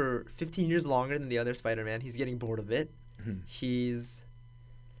Spider-Man for 15 years longer than the other Spider-Man. He's getting bored of it. Mhm. He's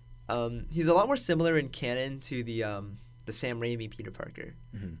a lot more similar in canon to the Sam Raimi Peter Parker,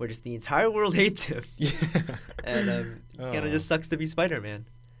 Mhm. where just the entire world hates him, Yeah. and kind Oh. of just sucks to be Spider-Man.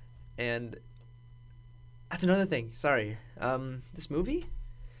 And that's another thing. Sorry, this movie,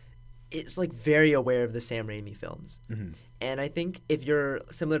 it's like very aware of the Sam Raimi films. Mhm. And I think if you're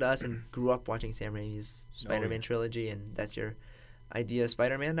similar to us and grew up watching Sam Raimi's Spider-Man yeah. trilogy, and that's your idea of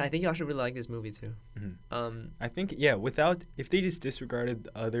Spider-Man, I think y'all should really like this movie too. Mhm. I think if they just disregarded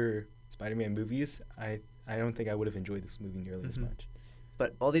the other Spider-Man movies, I don't think I would have enjoyed this movie nearly as Mhm. much.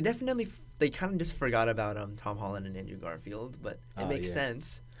 But they kind of just forgot about Tom Holland and Andrew Garfield, but it Oh, makes yeah.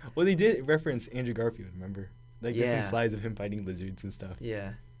 sense. Well, they did reference Andrew Garfield, remember? Like there's Yeah. some slides of him fighting lizards and stuff.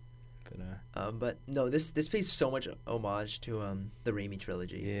 Yeah. But But no, this pays so much homage to the Raimi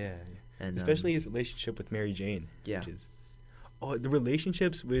trilogy. yeah, And especially his relationship with Mary Jane. Yeah. Which is, the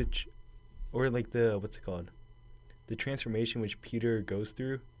relationships or like what's it called? The transformation which Peter goes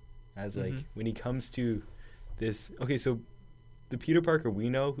through, as like Mhm. when he comes to this. Okay, so the Peter Parker we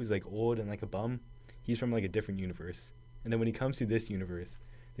know, who's like old and like a bum, he's from like a different universe. And then when he comes to this universe,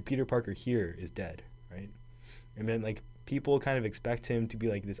 the Peter Parker here is dead, right? And then like people kind of expect him to be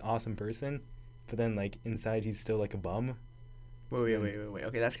like this awesome person, but then like inside he's still like a bum. Wait.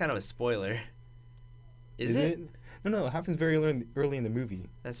 Okay, that's kind of a spoiler. Is it? No, it happens very early in the movie.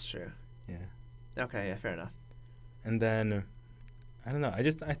 That's true. Yeah. Okay, yeah, fair enough. And then I don't know,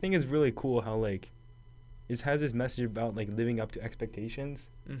 I think it's really cool how like it has this message about like living up to expectations.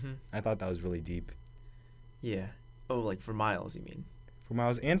 Mm-hmm. I thought that was really deep Yeah. Oh, like for Miles, you mean? for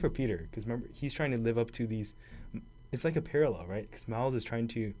Miles and for Peter, because remember he's trying to live up to these. It's like a parallel, right? Because Miles is trying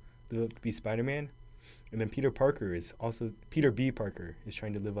to live up to be Spider-Man, and then Peter B. Parker is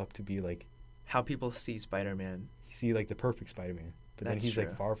trying to live up to be like How people see Spider-Man. like the perfect Spider-Man, but then That's he's true.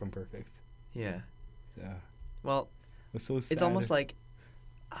 like far from perfect. Yeah. So Well, it was so sad. it's almost like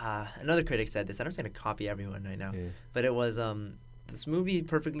another critic said this. I'm just gonna copy everyone right now. Yeah. But it was this movie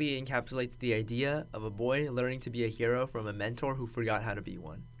perfectly encapsulates the idea of a boy learning to be a hero from a mentor who forgot how to be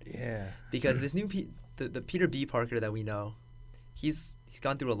one. Yeah. Because this new the Peter B. Parker that we know, he's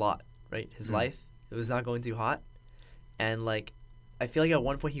gone through a lot, right? His Mm. life, it was not going too hot, and like I feel like at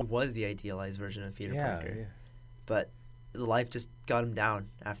one point he was the idealized version of Peter Parker, Yeah. but life just got him down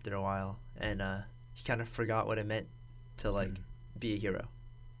after a while, and he kind of forgot what it meant to like be a hero.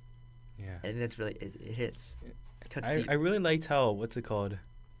 Yeah. And that's really it hits. It cuts deep. I really liked how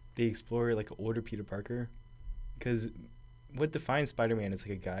they explore like older Peter Parker, because what defines Spider-Man is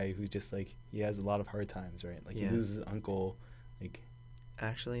like a guy who just like he has a lot of hard times, right? Like Yeah. he loses his uncle, like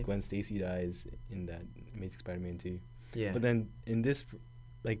Actually, Gwen Stacy dies in that Amazing Spider-Man 2. yeah. But then in this,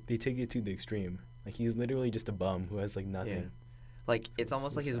 like they take it to the extreme. Like he's literally just a bum who has like nothing. Yeah. Like So it's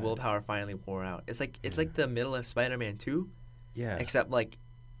almost so like his sad. willpower finally wore out. It's like Yeah. the middle of Spider-Man 2, Yeah. except like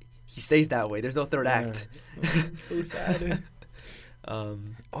he stays that way. There's no third Yeah. act. So sad.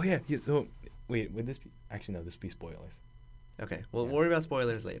 Oh yeah. So wait, would this be actually no? This would be spoilers. okay. We'll Yeah. worry about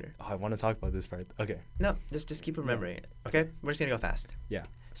spoilers later. Oh, I want to talk about this part. Okay. No, just keep remembering it. Okay, we're just gonna go fast. Yeah.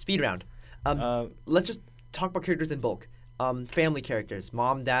 Speed round. Uh, Let's just talk about characters in bulk. Family characters,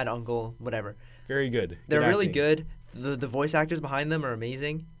 mom, dad, uncle, whatever. very good. They're Good really acting. good. The voice actors behind them are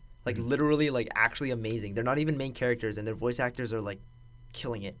amazing. Like literally, like actually amazing. They're not even main characters, and their voice actors are like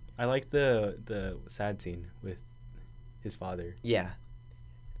killing it. I like the sad scene with his father. Yeah,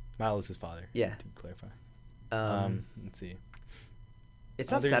 Miles is his father. yeah. To clarify. Let's see. It's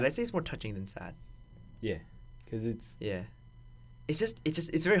not other- sad. I'd say it's more touching than sad. Yeah, because it's Yeah,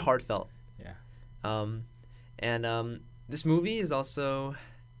 it's very heartfelt. yeah. This movie is also,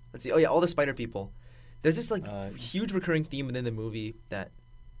 let's see. Oh yeah, all the spider people. There's this like huge recurring theme within the movie that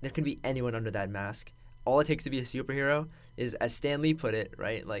there can be anyone under that mask. All it takes to be a superhero is, as Stan Lee put it,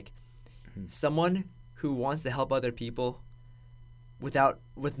 right? Like someone who wants to help other people with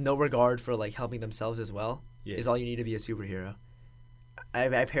no regard for like helping themselves as well Yeah. is all you need to be a superhero. I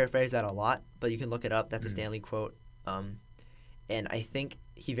paraphrase that a lot, but you can look it up. That's a Stan Lee quote. And I think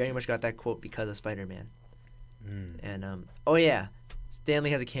he very much got that quote because of Spider-Man. And oh yeah, Stan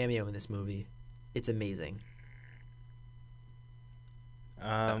Lee has a cameo in this movie. It's amazing.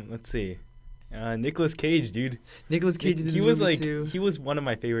 Let's see. Nicolas Cage, dude. Nicolas Cage is in He this was movie like too. he was one of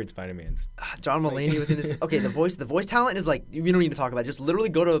my favorite Spider-Mans. John Mulaney was in this. Okay, the voice talent is like, we don't need to talk about it. Just literally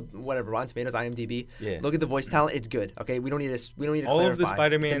go to whatever Rotten Tomatoes, IMDb. Yeah. Look at the voice talent. It's good. Okay, we don't need to. All of the clarify.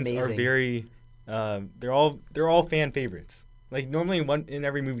 Spider-Mans It's are amazing. very they're all fan favorites. Like normally in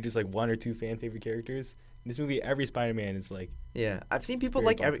every movie just like one or two fan favorite characters. In this movie every Spider-Man is like Yeah, I've seen people very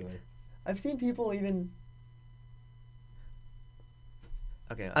like every. popular. I've seen people even.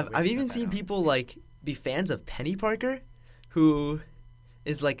 Okay, wait, I've cut even that seen out. people like be fans of Penny Parker, who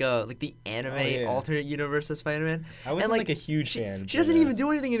is like the anime yeah. alternate universe of Spider-Man. I wasn't And, like a huge she, fan. She but, doesn't even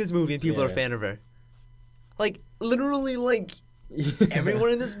do anything in this movie, and people are a yeah. fan of her. Like literally, like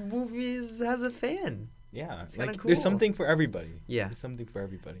everyone in this movie has a fan. Yeah, It's kinda like there's cool. something for everybody. Yeah. There's something for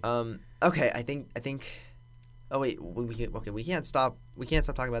everybody. Okay, I think. Oh wait, we can't stop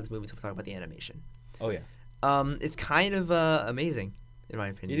talking about this movie until we talk about the animation. Oh yeah. It's kind of amazing, in my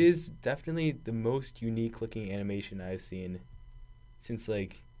opinion. It is definitely the most unique looking animation I've seen since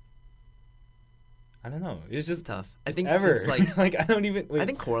like I don't know. It's It's just tough. I think ever. since like like I don't even. Wait. I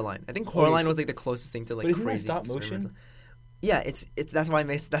think Coraline. I think Oh, Coraline yeah. was like the closest thing to like But isn't that crazy stop motion? experimental. Yeah, it's that's why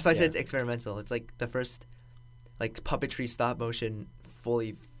I said Yeah. it's experimental. It's like the first like puppetry stop motion full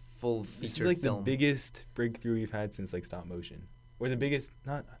featured This is like film. the biggest breakthrough we've had since like stop motion, or the biggest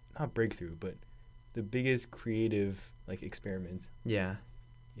not breakthrough, but the biggest creative like experiment. Yeah.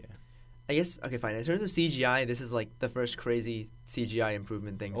 Yeah. I guess okay, fine. In terms of CGI, this is like the first crazy CGI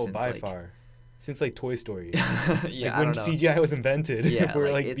improvement thing Oh, since by like far, since like Toy Story. yeah, like I when don't know. CGI was invented Yeah, for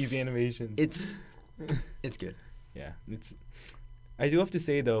like, like these it's- animations. It's good. Yeah, it's. I do have to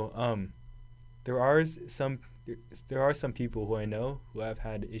say though, there are some people who I know who have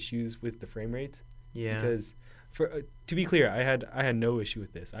had issues with the frame rate. Yeah. Because, for to be clear, I had no issue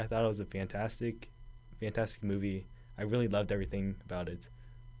with this. I thought it was a fantastic movie. I really loved everything about it,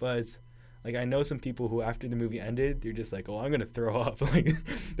 but like I know some people who after the movie ended, they're just like, "Oh, I'm gonna throw up." Like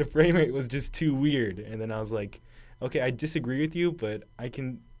the frame rate was just too weird. And then I was like, "Okay, I disagree with you, but I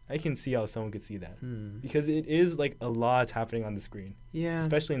can see how someone could see that because it is like a lot happening on the screen, Yeah.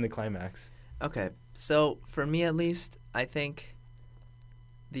 especially in the climax." Okay, so for me at least, I think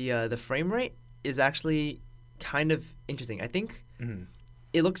the frame rate is actually kind of interesting. I think Mhm.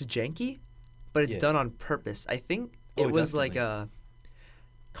 it looks janky, but it's Yeah. done on purpose. I think Oh, it was like definitely.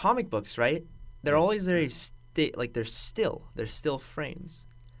 comic books, right? They're Yeah. always very they're still frames.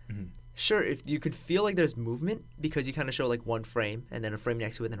 Mhm. Sure, if you could feel like there's movement because you kind of show like one frame and then a frame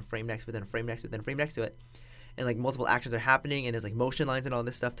next to it, then a frame next to it, then a frame next to it, then a frame next to it, and like multiple actions are happening and there's like motion lines and all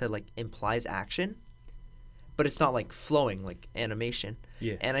this stuff to like implies action, but it's not like flowing like animation.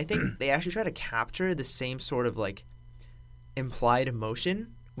 Yeah. And I think they actually try to capture the same sort of like implied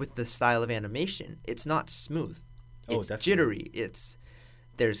emotion with the style of animation. It's not smooth. Oh, It's definitely. jittery.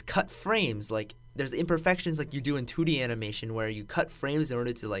 There's cut frames, like there's imperfections like you do in 2D animation where you cut frames in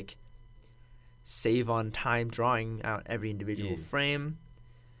order to like save on time drawing out every individual Yeah. frame.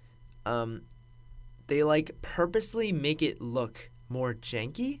 They like purposely make it look more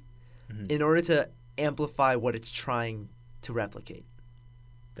janky Mhm. in order to amplify what it's trying to replicate.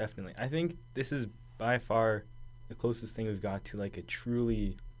 Definitely. I think this is by far the closest thing we've got to like a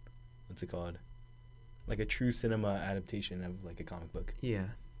truly, what's it called? Like a true cinema adaptation of like a comic book. Yeah.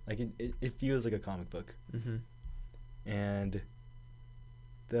 Like it feels like a comic book. Mm-hmm. And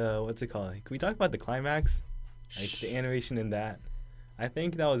what's it called? Can we talk about the climax? Like the animation in that. I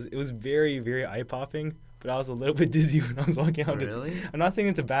think it was very, very eye popping, but I was a little bit dizzy when I was walking out. Really? I'm not saying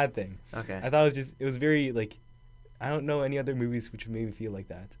it's a bad thing. Okay. I thought it was very like, I don't know any other movies which made me feel like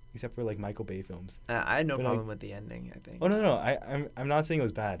that, except for like Michael Bay films. I had no But, problem with the ending. I think. Oh no, I'm not saying it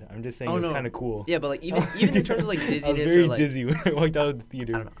was bad. I'm just saying Oh, it was no. kind of cool. Yeah, but like even in terms of like dizziness, I was very or, like, dizzy when I walked out of the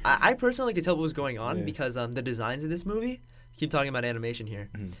theater. I don't know. I personally could tell what was going on Yeah. because the designs in this movie. Keep talking about animation here.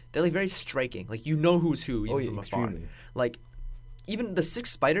 Mhm. They're like very striking. Like you know who's who even Oh yeah, from afar. extremely. Like even the 6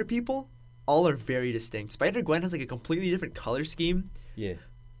 spider people, all are very distinct. Spider Gwen has like a completely different color scheme. Yeah.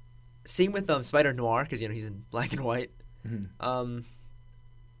 Same with Spider Noir because he's in black and white. Mhm.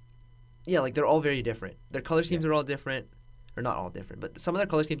 Yeah, like they're all very different. Their color schemes Yeah. are all different, or not all different, but some of their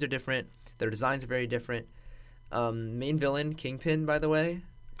color schemes are different. Their designs are very different. Main villain Kingpin, by the way.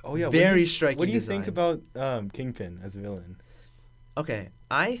 Oh yeah. Very striking. What do you think design. about Kingpin as a villain? Okay,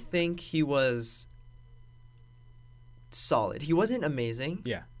 I think he was solid. He wasn't amazing,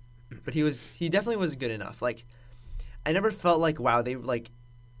 Yeah. but he definitely was good enough. Like, I never felt like wow they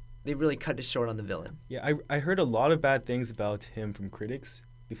really cut it short on the villain. Yeah, I heard a lot of bad things about him from critics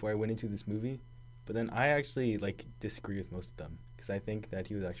before I went into this movie, but then I actually like disagree with most of them because I think that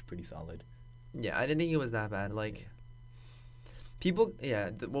he was actually pretty solid. Yeah, I didn't think it was that bad. Like, people, yeah.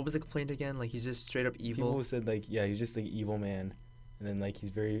 What was the complaint again? Like, he's just straight up evil. People said like, yeah, he's just like evil man, and then like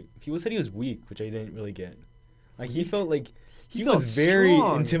people said he was weak, which I didn't really get. Like he Weak? felt like He he felt was very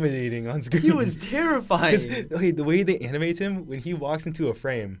strong. intimidating on screen. He was 'Cause, terrifying. okay, the way they animate him when he walks into a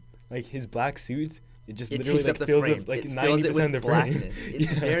frame, like his black suit, it just It literally takes like up the fills frame. up like It 90% fills it with of the frame. blackness.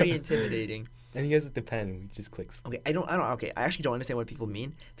 It's Yeah. very intimidating. And he has the pen, which just clicks. Okay, okay, I actually don't understand what people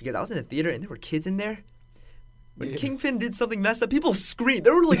mean because I was in a theater and there were kids in there. When Yeah. Kingpin did something messed up, people screamed.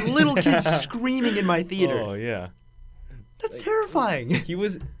 There were like little kids screaming in my theater. Oh yeah. That's like- terrifying.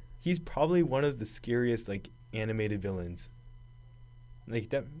 He's probably one of the scariest like animated villains. Like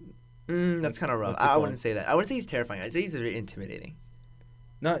that. That's kind of rough. what's it I called? wouldn't say that. I wouldn't say he's terrifying. I'd say he's very intimidating.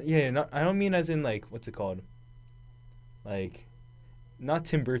 Not I don't mean as in like what's it called? Like, not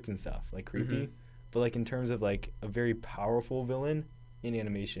Tim Burton stuff like creepy, Mhm. but like in terms of like a very powerful villain in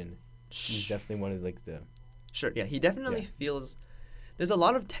animation. He's definitely one of like the. Sure, yeah, he definitely Yeah. feels. There's a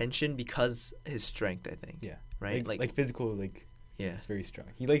lot of tension because his strength. I think. Yeah. Right. Like physical like. Yeah. He's very strong.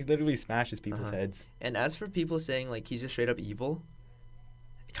 He like literally smashes people's Uh-huh. heads. And as for people saying like he's just straight up evil,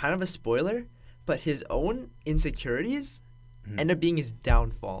 kind of a spoiler, but his own insecurities Mhm. end up being his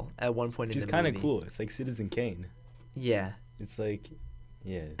downfall at one point Which in is the kind movie. of cool. It's like Citizen Kane. Yeah, It's like,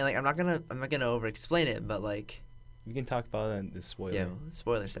 yeah. and like I'm not gonna over explain it, but like We can talk about it in the spoiler. yeah,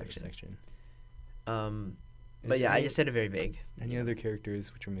 spoiler section. But Is yeah, there I any- just said it very vague. Any other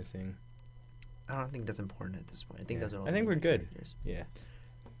characters which are missing? I don't think that's important at this point. I think Yeah. those are all. I the think we're main good. characters. Yeah.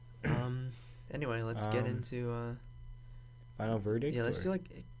 Anyway, let's get Um, into Final verdict. yeah, let's or- do like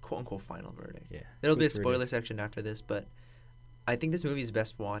a quote unquote final verdict. Yeah. There'll be a quick spoiler verdict. section after this, but I think this movie is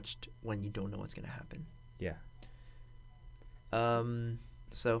best watched when you don't know what's gonna happen. Yeah.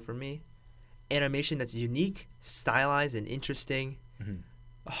 So for me, animation that's unique, stylized, and interesting, Mhm.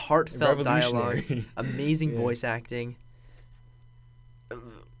 heartfelt dialogue, Revolutionary. amazing Yeah. voice acting.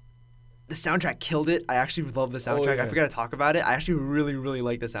 The soundtrack killed it. I actually love the soundtrack. I yeah. forgot to talk about it. I actually really, really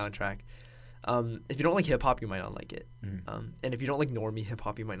like the soundtrack. If you don't like hip hop, you might not like it. Mhm. And if you don't like normie hip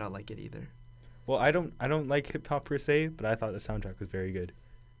hop, you might not like it either. Well, I don't like hip hop per se, but I thought the soundtrack was very good.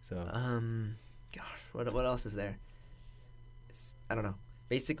 So Gosh, what else is there? I don't know.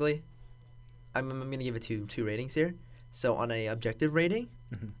 Basically, I'm gonna give it two ratings here. So on a objective rating,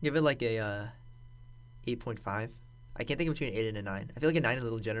 Mhm. give it like a 8.5. I can't think of between an 8 and a 9. I feel like a 9 is a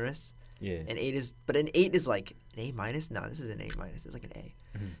little generous. yeah. An 8 is, but an 8 is like an A minus. No, this is an A minus. It's like an A.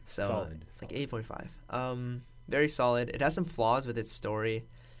 Mhm. So Solid. it's like 8.5. Very solid. It has some flaws with its story.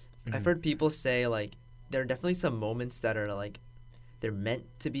 I've Mhm. heard people say like there are definitely some moments that are like they're meant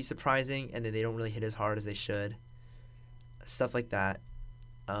to be surprising and then they don't really hit as hard as they should. Stuff like that.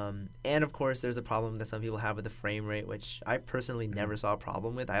 And of course there's a problem that some people have with the frame rate, which I personally never saw a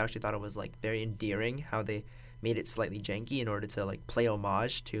problem with. I actually thought it was like very endearing how they made it slightly janky in order to like play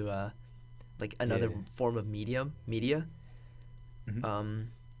homage to like another Yeah. form of media. Mhm.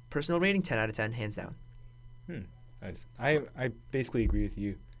 Personal rating 10 out of 10 hands down. Nice. I basically agree with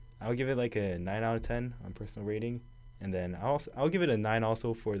you. I'll give it like a 9 out of 10 on personal rating, and then I'll give it a 9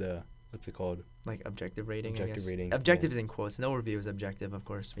 also for the what's it called? Like objective rating, I Objective guess. rating, Objective yeah. is in quotes. No review is objective, of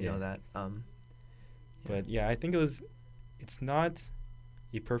course. We Yeah. know that. Yeah. But yeah, I think it's not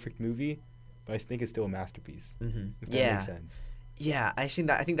a perfect movie, but I think it's still a masterpiece. Mm-hmm. If that Yeah. makes sense. Yeah, I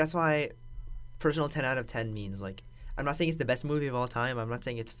think that's why personal 10 out of 10 means like I'm not saying it's the best movie of all time. I'm not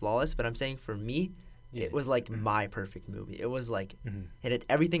saying it's flawless, but I'm saying for me, Yeah. it was like my perfect movie. It was like Mhm. it had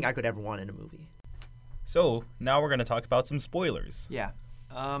everything I could ever want in a movie. So now we're going to talk about some spoilers. Yeah.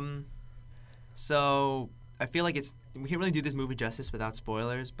 So I feel like we can't really do this movie justice without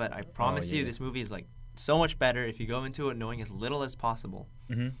spoilers, but I promise you yeah. this movie is like so much better if you go into it knowing as little as possible.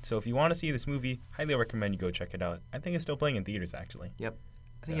 So if you want to see this movie, highly recommend you go check it out. I think it's still playing in theaters, actually. Yep.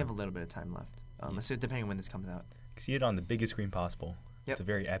 I think you have a little bit of time left. Depending on when this comes out. See it on the biggest screen possible. Yep. It's a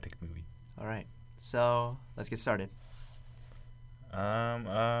very epic movie. All right. So let's get started.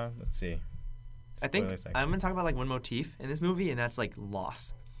 Let's see. I think Spoiler section. I'm gonna talk about like one motif in this movie, and that's like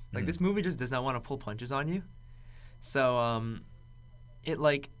loss. Like this movie just does not want to pull punches on you. So it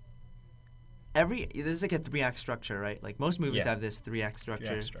like there's like a 3-act structure, right? Like most movies have this 3-act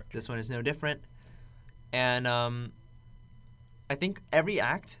structure. This one is no different. And I think every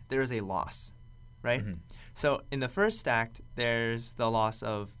act there is a loss, right? So in the first act, there's the loss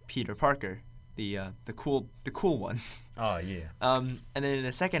of Peter Parker, the cool one. Oh yeah. And then in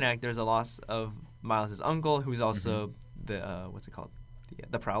the second act, there's a loss of Miles' uncle, who's also the what's it called,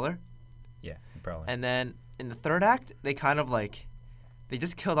 the Prowler. Yeah, the Prowler. And then in the third act, they kind of like they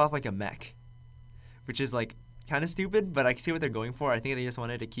just killed off like a mech, which is like kind of stupid, but I can see what they're going for. I think they just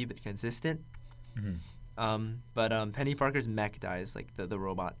wanted to keep it consistent. But Penny Parker's mech dies, like the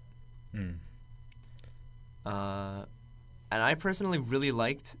robot. And I personally really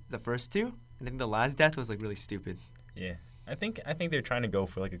liked the first two. I think the last death was like really stupid. Yeah. I think they're trying to go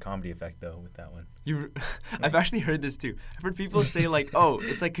for like a comedy effect though with that one. I've actually heard this too. I've heard people say like, oh,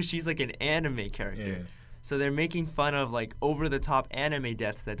 it's like because she's like an anime character. Yeah. So they're making fun of like over-the-top anime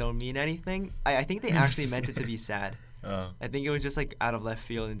deaths that don't mean anything. I think they actually meant it to be sad. I think it was just like out of left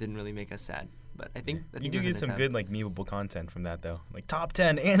field and didn't really make us sad. But I think you do it was get an some attempt. good like memeable content from that though, like top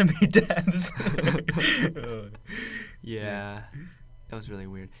 10 anime deaths. Yeah, that was really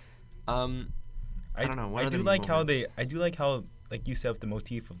weird. I don't know. What I other do like moments? how like you set up the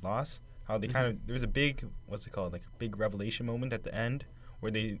motif of loss. How they kind of there's a big what's it called like a big revelation moment at the end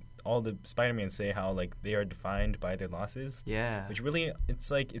where all the Spider-Man say how like they are defined by their losses. Yeah. Which really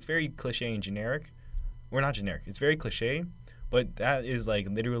it's very cliche and generic. Or not generic. It's very cliche, but that is like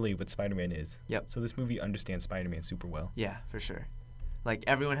literally what Spider-Man is. Yep. So this movie understands Spider-Man super well. Yeah, for sure. Like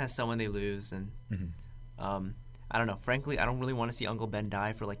everyone has someone they lose, and I don't know. Frankly, I don't really want to see Uncle Ben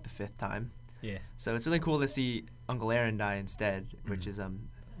die for like the 5th time. Yeah. So it's really cool to see Uncle Aaron die instead, which is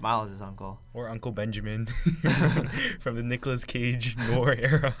Miles' uncle. Or Uncle Benjamin from the Nicolas Cage noir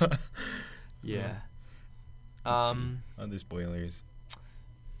era. Yeah. Other spoilers.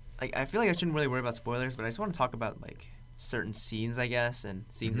 I feel like I shouldn't really worry about spoilers, but I just want to talk about like certain scenes, I guess, and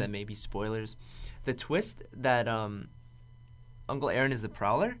scenes that may be spoilers. The twist that Uncle Aaron is the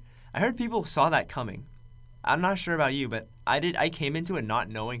Prowler, I heard people saw that coming. I'm not sure about you, but I did. I came into it not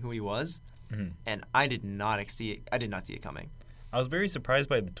knowing who he was, and I did not see it. I did not see it coming. I was very surprised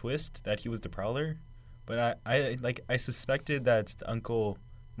by the twist that he was the Prowler, but I suspected that the uncle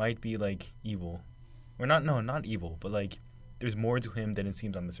might be like evil, or not evil, but like there's more to him than it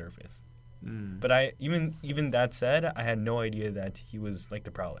seems on the surface. But even that said, I had no idea that he was like the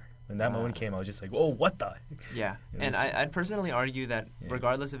Prowler. When that moment came, I was just like, "Whoa, what the?" Yeah, and I'd personally argue that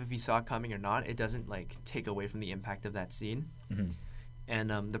regardless of if you saw it coming or not, it doesn't like take away from the impact of that scene.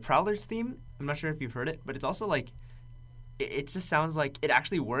 And the Prowler's theme, I'm not sure if you've heard it, but it's also like, it just sounds like it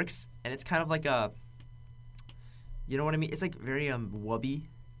actually works, and it's kind of like a, you know what I mean? It's like very wubby.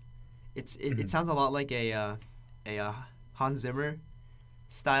 It sounds a lot like a Hans Zimmer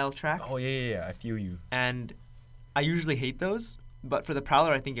style track. Oh yeah, I feel you. And I usually hate those. But for the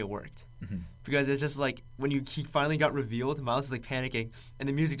Prowler, I think it worked. Because it's just like, when he finally got revealed, Miles is like panicking, and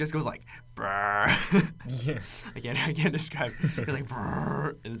the music just goes like, brrr. Yes. I can't describe it. It's like,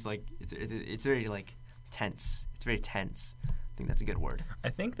 brrr. And it's like, it's very like tense. It's very tense. I think that's a good word. I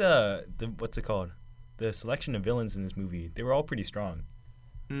think the what's it called? The selection of villains in this movie, they were all pretty strong.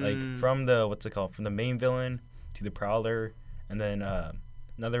 Like from the main villain to the Prowler, and then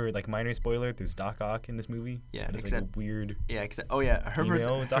another like minor spoiler, there's Doc Ock in this movie. Yeah, it's like a weird. Yeah, her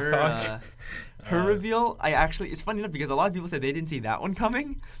reveal. It's funny enough because a lot of people said they didn't see that one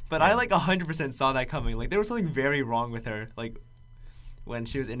coming, but I like 100% saw that coming. Like there was something very wrong with her. Like when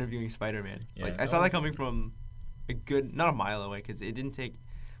she was interviewing Spider-Man. Yeah, like I saw that coming from not a mile away, because it didn't take.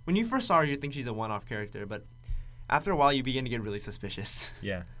 When you first saw her, you think she's a one-off character, but after a while, you begin to get really suspicious.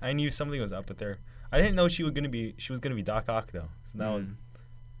 Yeah, I knew something was up with her. I didn't know she was gonna be Doc Ock though. So that was.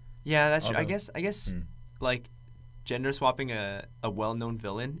 Yeah, that's true. I guess like gender swapping a well-known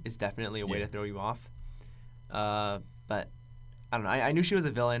villain is definitely a way to throw you off. But I don't know. I knew she was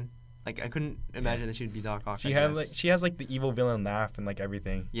a villain. Like I couldn't imagine that she'd be Doc Ock. She has like the evil villain laugh and like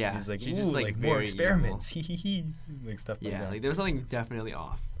everything. Yeah, she's like, she just like more experiments. like stuff like that. Yeah, like there was something definitely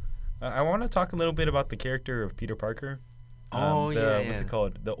off. I want to talk a little bit about the character of Peter Parker. What's it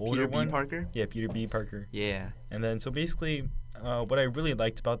called? The older Peter B. one. Parker. Yeah, Peter B. Parker. Yeah. And then so basically, what I really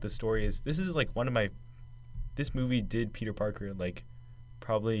liked about the story is this is like this movie did Peter Parker like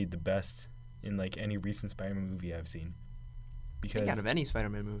probably the best in like any recent Spider-Man movie I've seen. I Because think out of any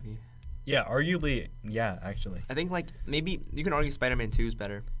Spider-Man movie. yeah, arguably, yeah, actually, I think like maybe you can argue Spider-Man 2 is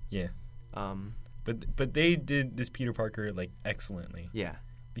better. yeah. Um, But they did this Peter Parker like excellently yeah.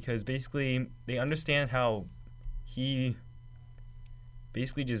 because basically they understand how he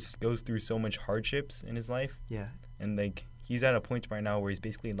basically just goes through so much hardships in his life, Yeah. and like he's at a point right now where he's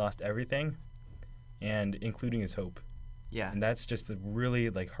basically lost everything, and including his hope, Yeah. and that's just really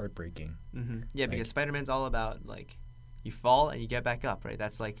like heartbreaking. Yeah, because like- Spider-Man's all about like you fall and you get back up, right?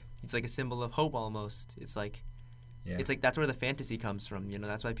 That's like it's like a symbol of hope almost. It's like Yeah. it's like that's where the fantasy comes from, you know.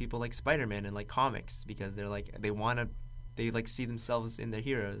 That's why people like Spider-Man and like comics because they're like they like see themselves in their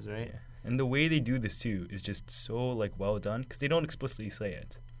heroes, right? Yeah. And the way they do this too is just so like well done because they don't explicitly say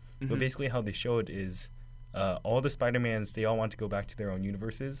it, Mhm. but basically how they show it is all the Spider-Mans, they all want to go back to their own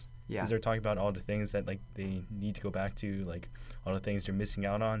universes because Yeah. they're talking about all the things that like they need to go back to, like all the things they're missing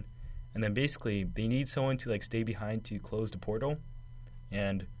out on, and then basically they need someone to like stay behind to close the portal,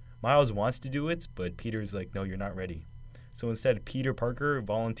 and Miles wants to do it, but Peter's like, no, you're not ready. So instead, Peter Parker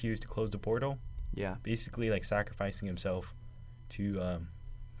volunteers to close the portal, Yeah. basically like sacrificing himself to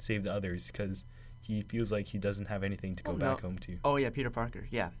save the others because he feels like he doesn't have anything to go Oh, back no. home to. Oh yeah, Peter Parker.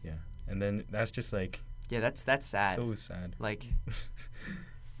 Yeah. Yeah, and then that's just like Yeah, that's sad. so sad. Like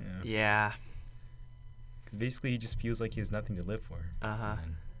Yeah. yeah. Basically, he just feels like he has nothing to live for. Uh-huh.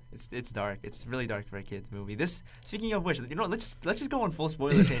 And- It's dark. It's really dark for a kids movie. This speaking of which, you know, let's just go on full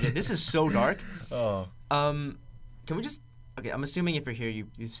spoiler tangent. This is so dark. Oh, Can we just okay? I'm assuming if you're here,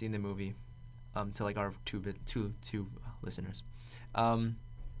 you've seen the movie, to like our two listeners,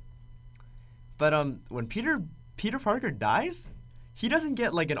 but when Peter Parker dies, he doesn't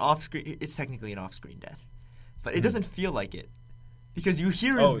get like an off screen. It's technically an off screen death, but it Mhm. doesn't feel like it, because you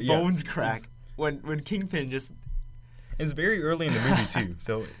hear his Oh, yeah. bones crack It's- when Kingpin just it's very early in the movie too,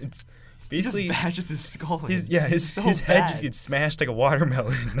 so it's he just basically bashes his skull. in. his It's so his head just bad. gets smashed like a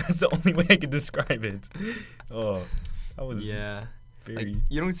watermelon. That's the only way I can describe it. Oh, that was Yeah. very. Like,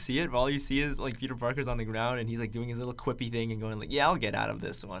 you don't see it, but all you see is like Peter Parker's on the ground and he's like doing his little quippy thing and going like, "Yeah, I'll get out of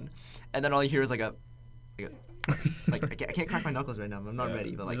this one," and then all you hear is like I can't crack my knuckles right now. I'm not Yeah,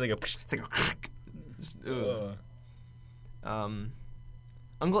 ready, but like, there's like a. it's like a crack. Just, ugh. Uh,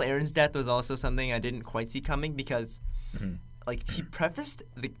 Uncle Aaron's death was also something I didn't quite see coming because mhm. like he prefaced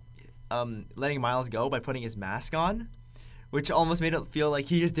the letting Miles go by putting his mask on, which almost made it feel like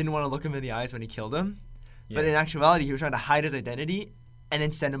he just didn't want to look him in the eyes when he killed him. But in actuality, he was trying to hide his identity and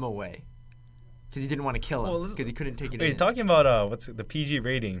then send him away because he didn't want to kill Well, him let's- because he couldn't take it Wait, in. talking about what's the PG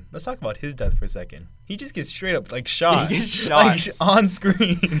rating? Let's talk about his death for a second. He just gets straight up like shot, He gets shot. like on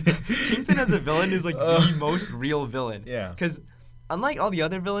screen. Kingpin as a villain is like the most real villain. Yeah. Because unlike all the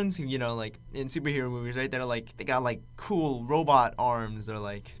other villains who, you know, like in superhero movies, right, that are like, they got like cool robot arms or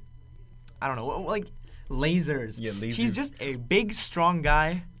like, I don't know, like lasers. Yeah, lasers. He's just a big, strong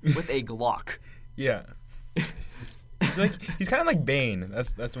guy with a Glock. Yeah. He's kind of like Bane.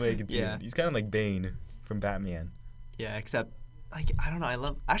 That's the way I can see Yeah. it. He's kind of like Bane from Batman. Yeah, except, like, I don't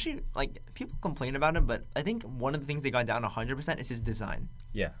know, actually, like, people complain about him, but I think one of the things they got down 100% is his design.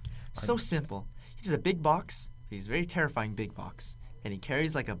 Yeah. So 100%. simple. He's just a big box. He's a very terrifying big box. And he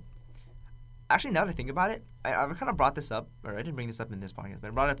carries like a... Actually, now that I think about it, I've kind of brought this up, or I didn't bring this up in this podcast, but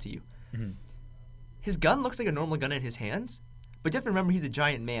I brought it up to you. Mhm. His gun looks like a normal gun in his hands, but you have to remember he's a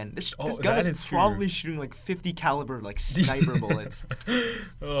giant man. This Oh, gun that is is true. probably shooting like 50 caliber like sniper bullets.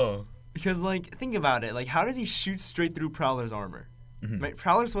 Oh. Because like think about it, like how does he shoot straight through Prowler's armor? Mhm. Right?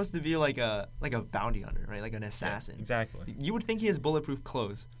 Prowler's supposed to be like a bounty hunter, right? Like an Yeah, assassin. exactly. You would think he has bulletproof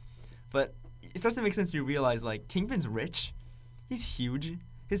clothes, but it starts to make sense when you realize like Kingpin's rich. He's huge.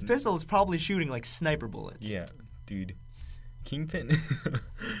 His pistol is probably shooting like sniper bullets. Yeah, dude. Kingpin.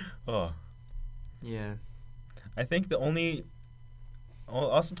 Oh. Yeah. I think the only.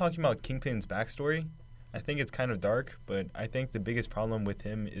 Also talking about Kingpin's backstory, I think it's kind of dark, but I think the biggest problem with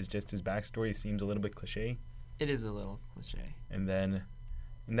him is just his backstory seems a little bit cliche. It is a little cliche. And then,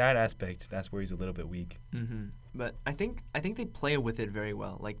 in that aspect, that's where he's a little bit weak. Mm-hmm. But I think they play with it very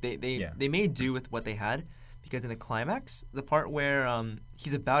well. Like they Yeah. made do with what they had, because in the climax, the part where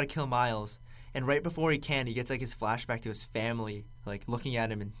he's about to kill Miles, and right before he can, he gets like his flashback to his family, like looking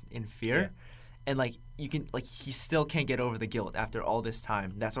at him in fear, Yeah. and like you can like he still can't get over the guilt after all this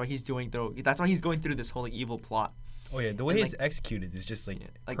time. That's why he's going through this whole evil plot. Oh yeah, the way And, it's executed is just like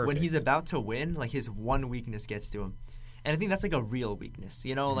Like when he's perfect. about to win, like his one weakness gets to him, and I think that's like a real weakness.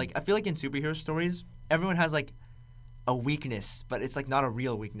 You know, Mhm. like I feel like in superhero stories, everyone has like a weakness, but it's like not a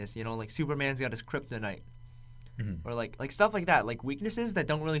real weakness. You know, like Superman's got his kryptonite, or like stuff like that. Like weaknesses that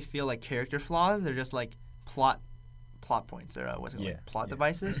don't really feel like character flaws. They're just like plot points or what's it called? Like plot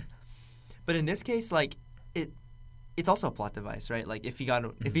devices. But in this case, like it's also a plot device, right? Like if he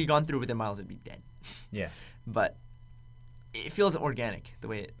gone through with it, Miles would be dead. Yeah. But it feels organic the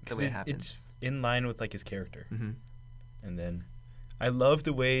way it happens. It's in line with like his character. Mm-hmm. And then I love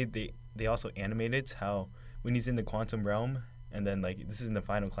the way they also animated how when he's in the quantum realm and then like this is in the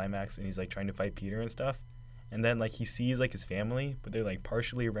final climax and he's like trying to fight Peter and stuff. And then like he sees like his family, but they're like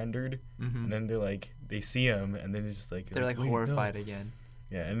partially rendered. Mm-hmm. And then they're like they see him and then it's just like they're like wait, horrified no. again.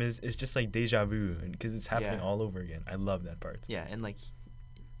 Yeah, and it's just like deja vu because it's happening all over again. I love that part. Yeah, and like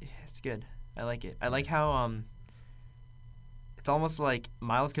it's good. I like it. I like how it's almost like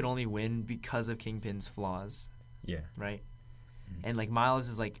Miles could only win because of Kingpin's flaws. Yeah. Right? And like Miles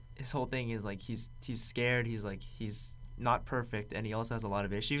is like his whole thing is like he's scared, he's not perfect, and he also has a lot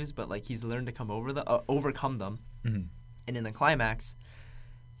of issues, but like he's learned to overcome them. Mm-hmm. And in the climax,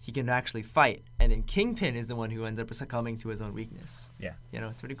 he can actually fight, and then Kingpin is the one who ends up succumbing to his own weakness. Yeah. You know,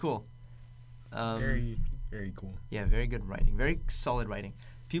 it's pretty cool. Very, very cool. Yeah, very good writing, very solid writing.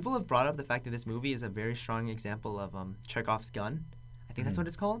 People have brought up the fact that this movie is a very strong example of Chekhov's gun. I think that's what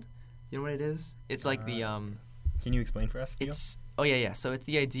it's called. You know what it is? It's like the Can you explain for us, Theo? Yeah. So it's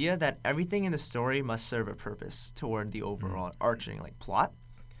the idea that everything in the story must serve a purpose toward the overall arching like plot.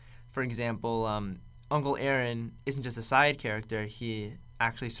 For example, Uncle Aaron isn't just a side character. He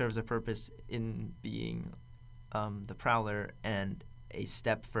actually serves a purpose in being the Prowler and a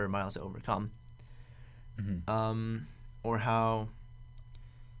step for Miles to overcome. Mm-hmm. Or how,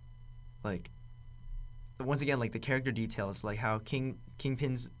 like, once again, like the character details, like how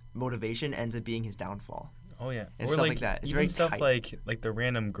Kingpin's motivation ends up being his downfall. Oh yeah, And or stuff like like that. It's even very stuff tight. like the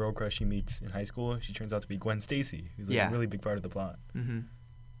random girl crush he meets in high school. She turns out to be Gwen Stacy, who's like a really big part of the plot. Mm-hmm.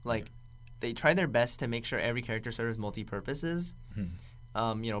 Like, they try their best to make sure every character serves multi-purposes.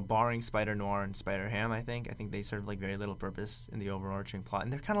 Mm-hmm. Barring Spider-Noir and Spider-Ham, I think they serve like very little purpose in the overarching plot,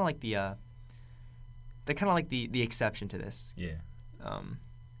 and they're kind of like the exception to this. Yeah.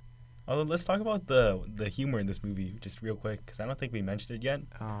 Although let's talk about the humor in this movie just real quick because I don't think we mentioned it yet.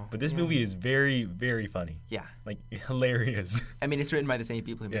 Oh, but this movie is very, very funny. Yeah. Like hilarious. I mean, it's written by the same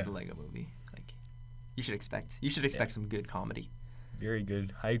people who made the Lego Movie. Like, you should expect some good comedy. Very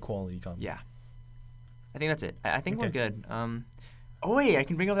good, high quality comedy. Yeah. I think that's it. I think we're good. Oh wait, I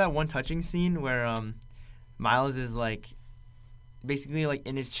can bring up that one touching scene where Miles is like basically like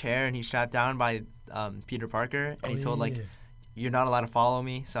in his chair and he's strapped down by Peter Parker and he's told like you're not allowed to follow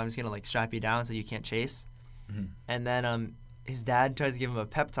me, so I'm just gonna like strap you down so you can't chase. Mm-hmm. And then his dad tries to give him a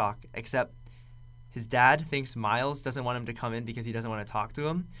pep talk, except his dad thinks Miles doesn't want him to come in because he doesn't want to talk to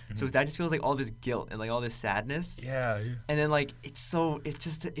him. Mm-hmm. So his dad just feels like all this guilt and like all this sadness. Yeah. And then like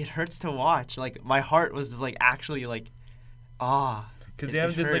it hurts to watch. Like my heart was just like actually like because they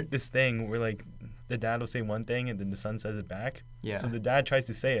have this thing where like the dad will say one thing and then the son says it back. Yeah. So the dad tries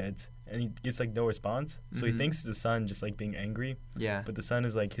to say it and he gets like no response. So he thinks it's the son just like being angry. Yeah. But the son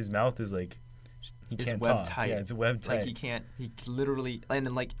is like his mouth is like he it's can't web talk. tight. Yeah, it's web tight. Like he can't. He's literally and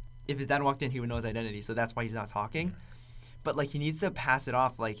then like if his dad walked in, he would know his identity. So that's why he's not talking. Yeah. But like he needs to pass it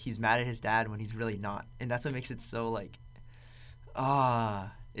off like he's mad at his dad when he's really not, and that's what makes it so like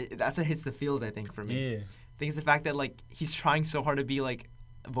that's what hits the feels I think for me. Yeah. I think it's the fact that like he's trying so hard to be like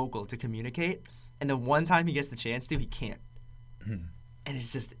vocal to communicate, and the one time he gets the chance to, he can't. And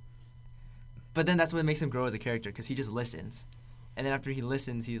it's just. But then that's what makes him grow as a character because he just listens, and then after he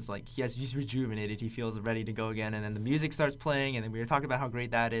listens, he's rejuvenated. He feels ready to go again, and then the music starts playing, and then we were talking about how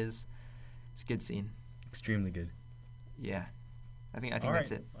great that is. It's a good scene. Extremely good. Yeah, I think All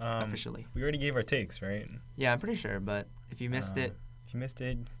that's right. it officially. We already gave our takes, right? Yeah, I'm pretty sure, but if you missed it. If you missed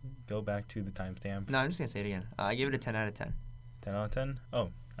it, go back to the timestamp. No, I'm just going to say it again. I gave it a 10 out of 10. 10 out of 10?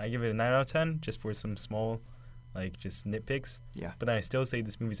 Oh, I give it a 9 out of 10 just for some small, like, just nitpicks. Yeah. But then I still say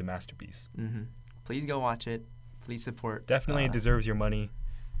this movie's a masterpiece. Mm-hmm. Please go watch it. Please support. Definitely it deserves your money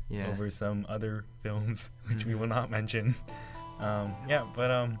yeah. over some other films, which we will not mention.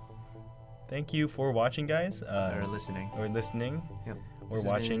 Thank you for watching, guys. Or listening. Yep. Or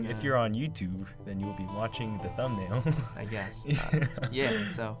watching. If you're on YouTube, then you'll be watching the thumbnail. I guess.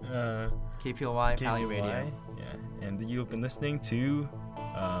 So KPLY, Pally Radio. Yeah. And you've been listening to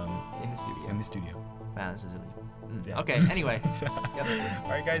In the Studio. Wow, this is really... Okay, anyway. All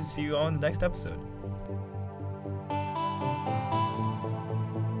right, guys. See you all in the next episode.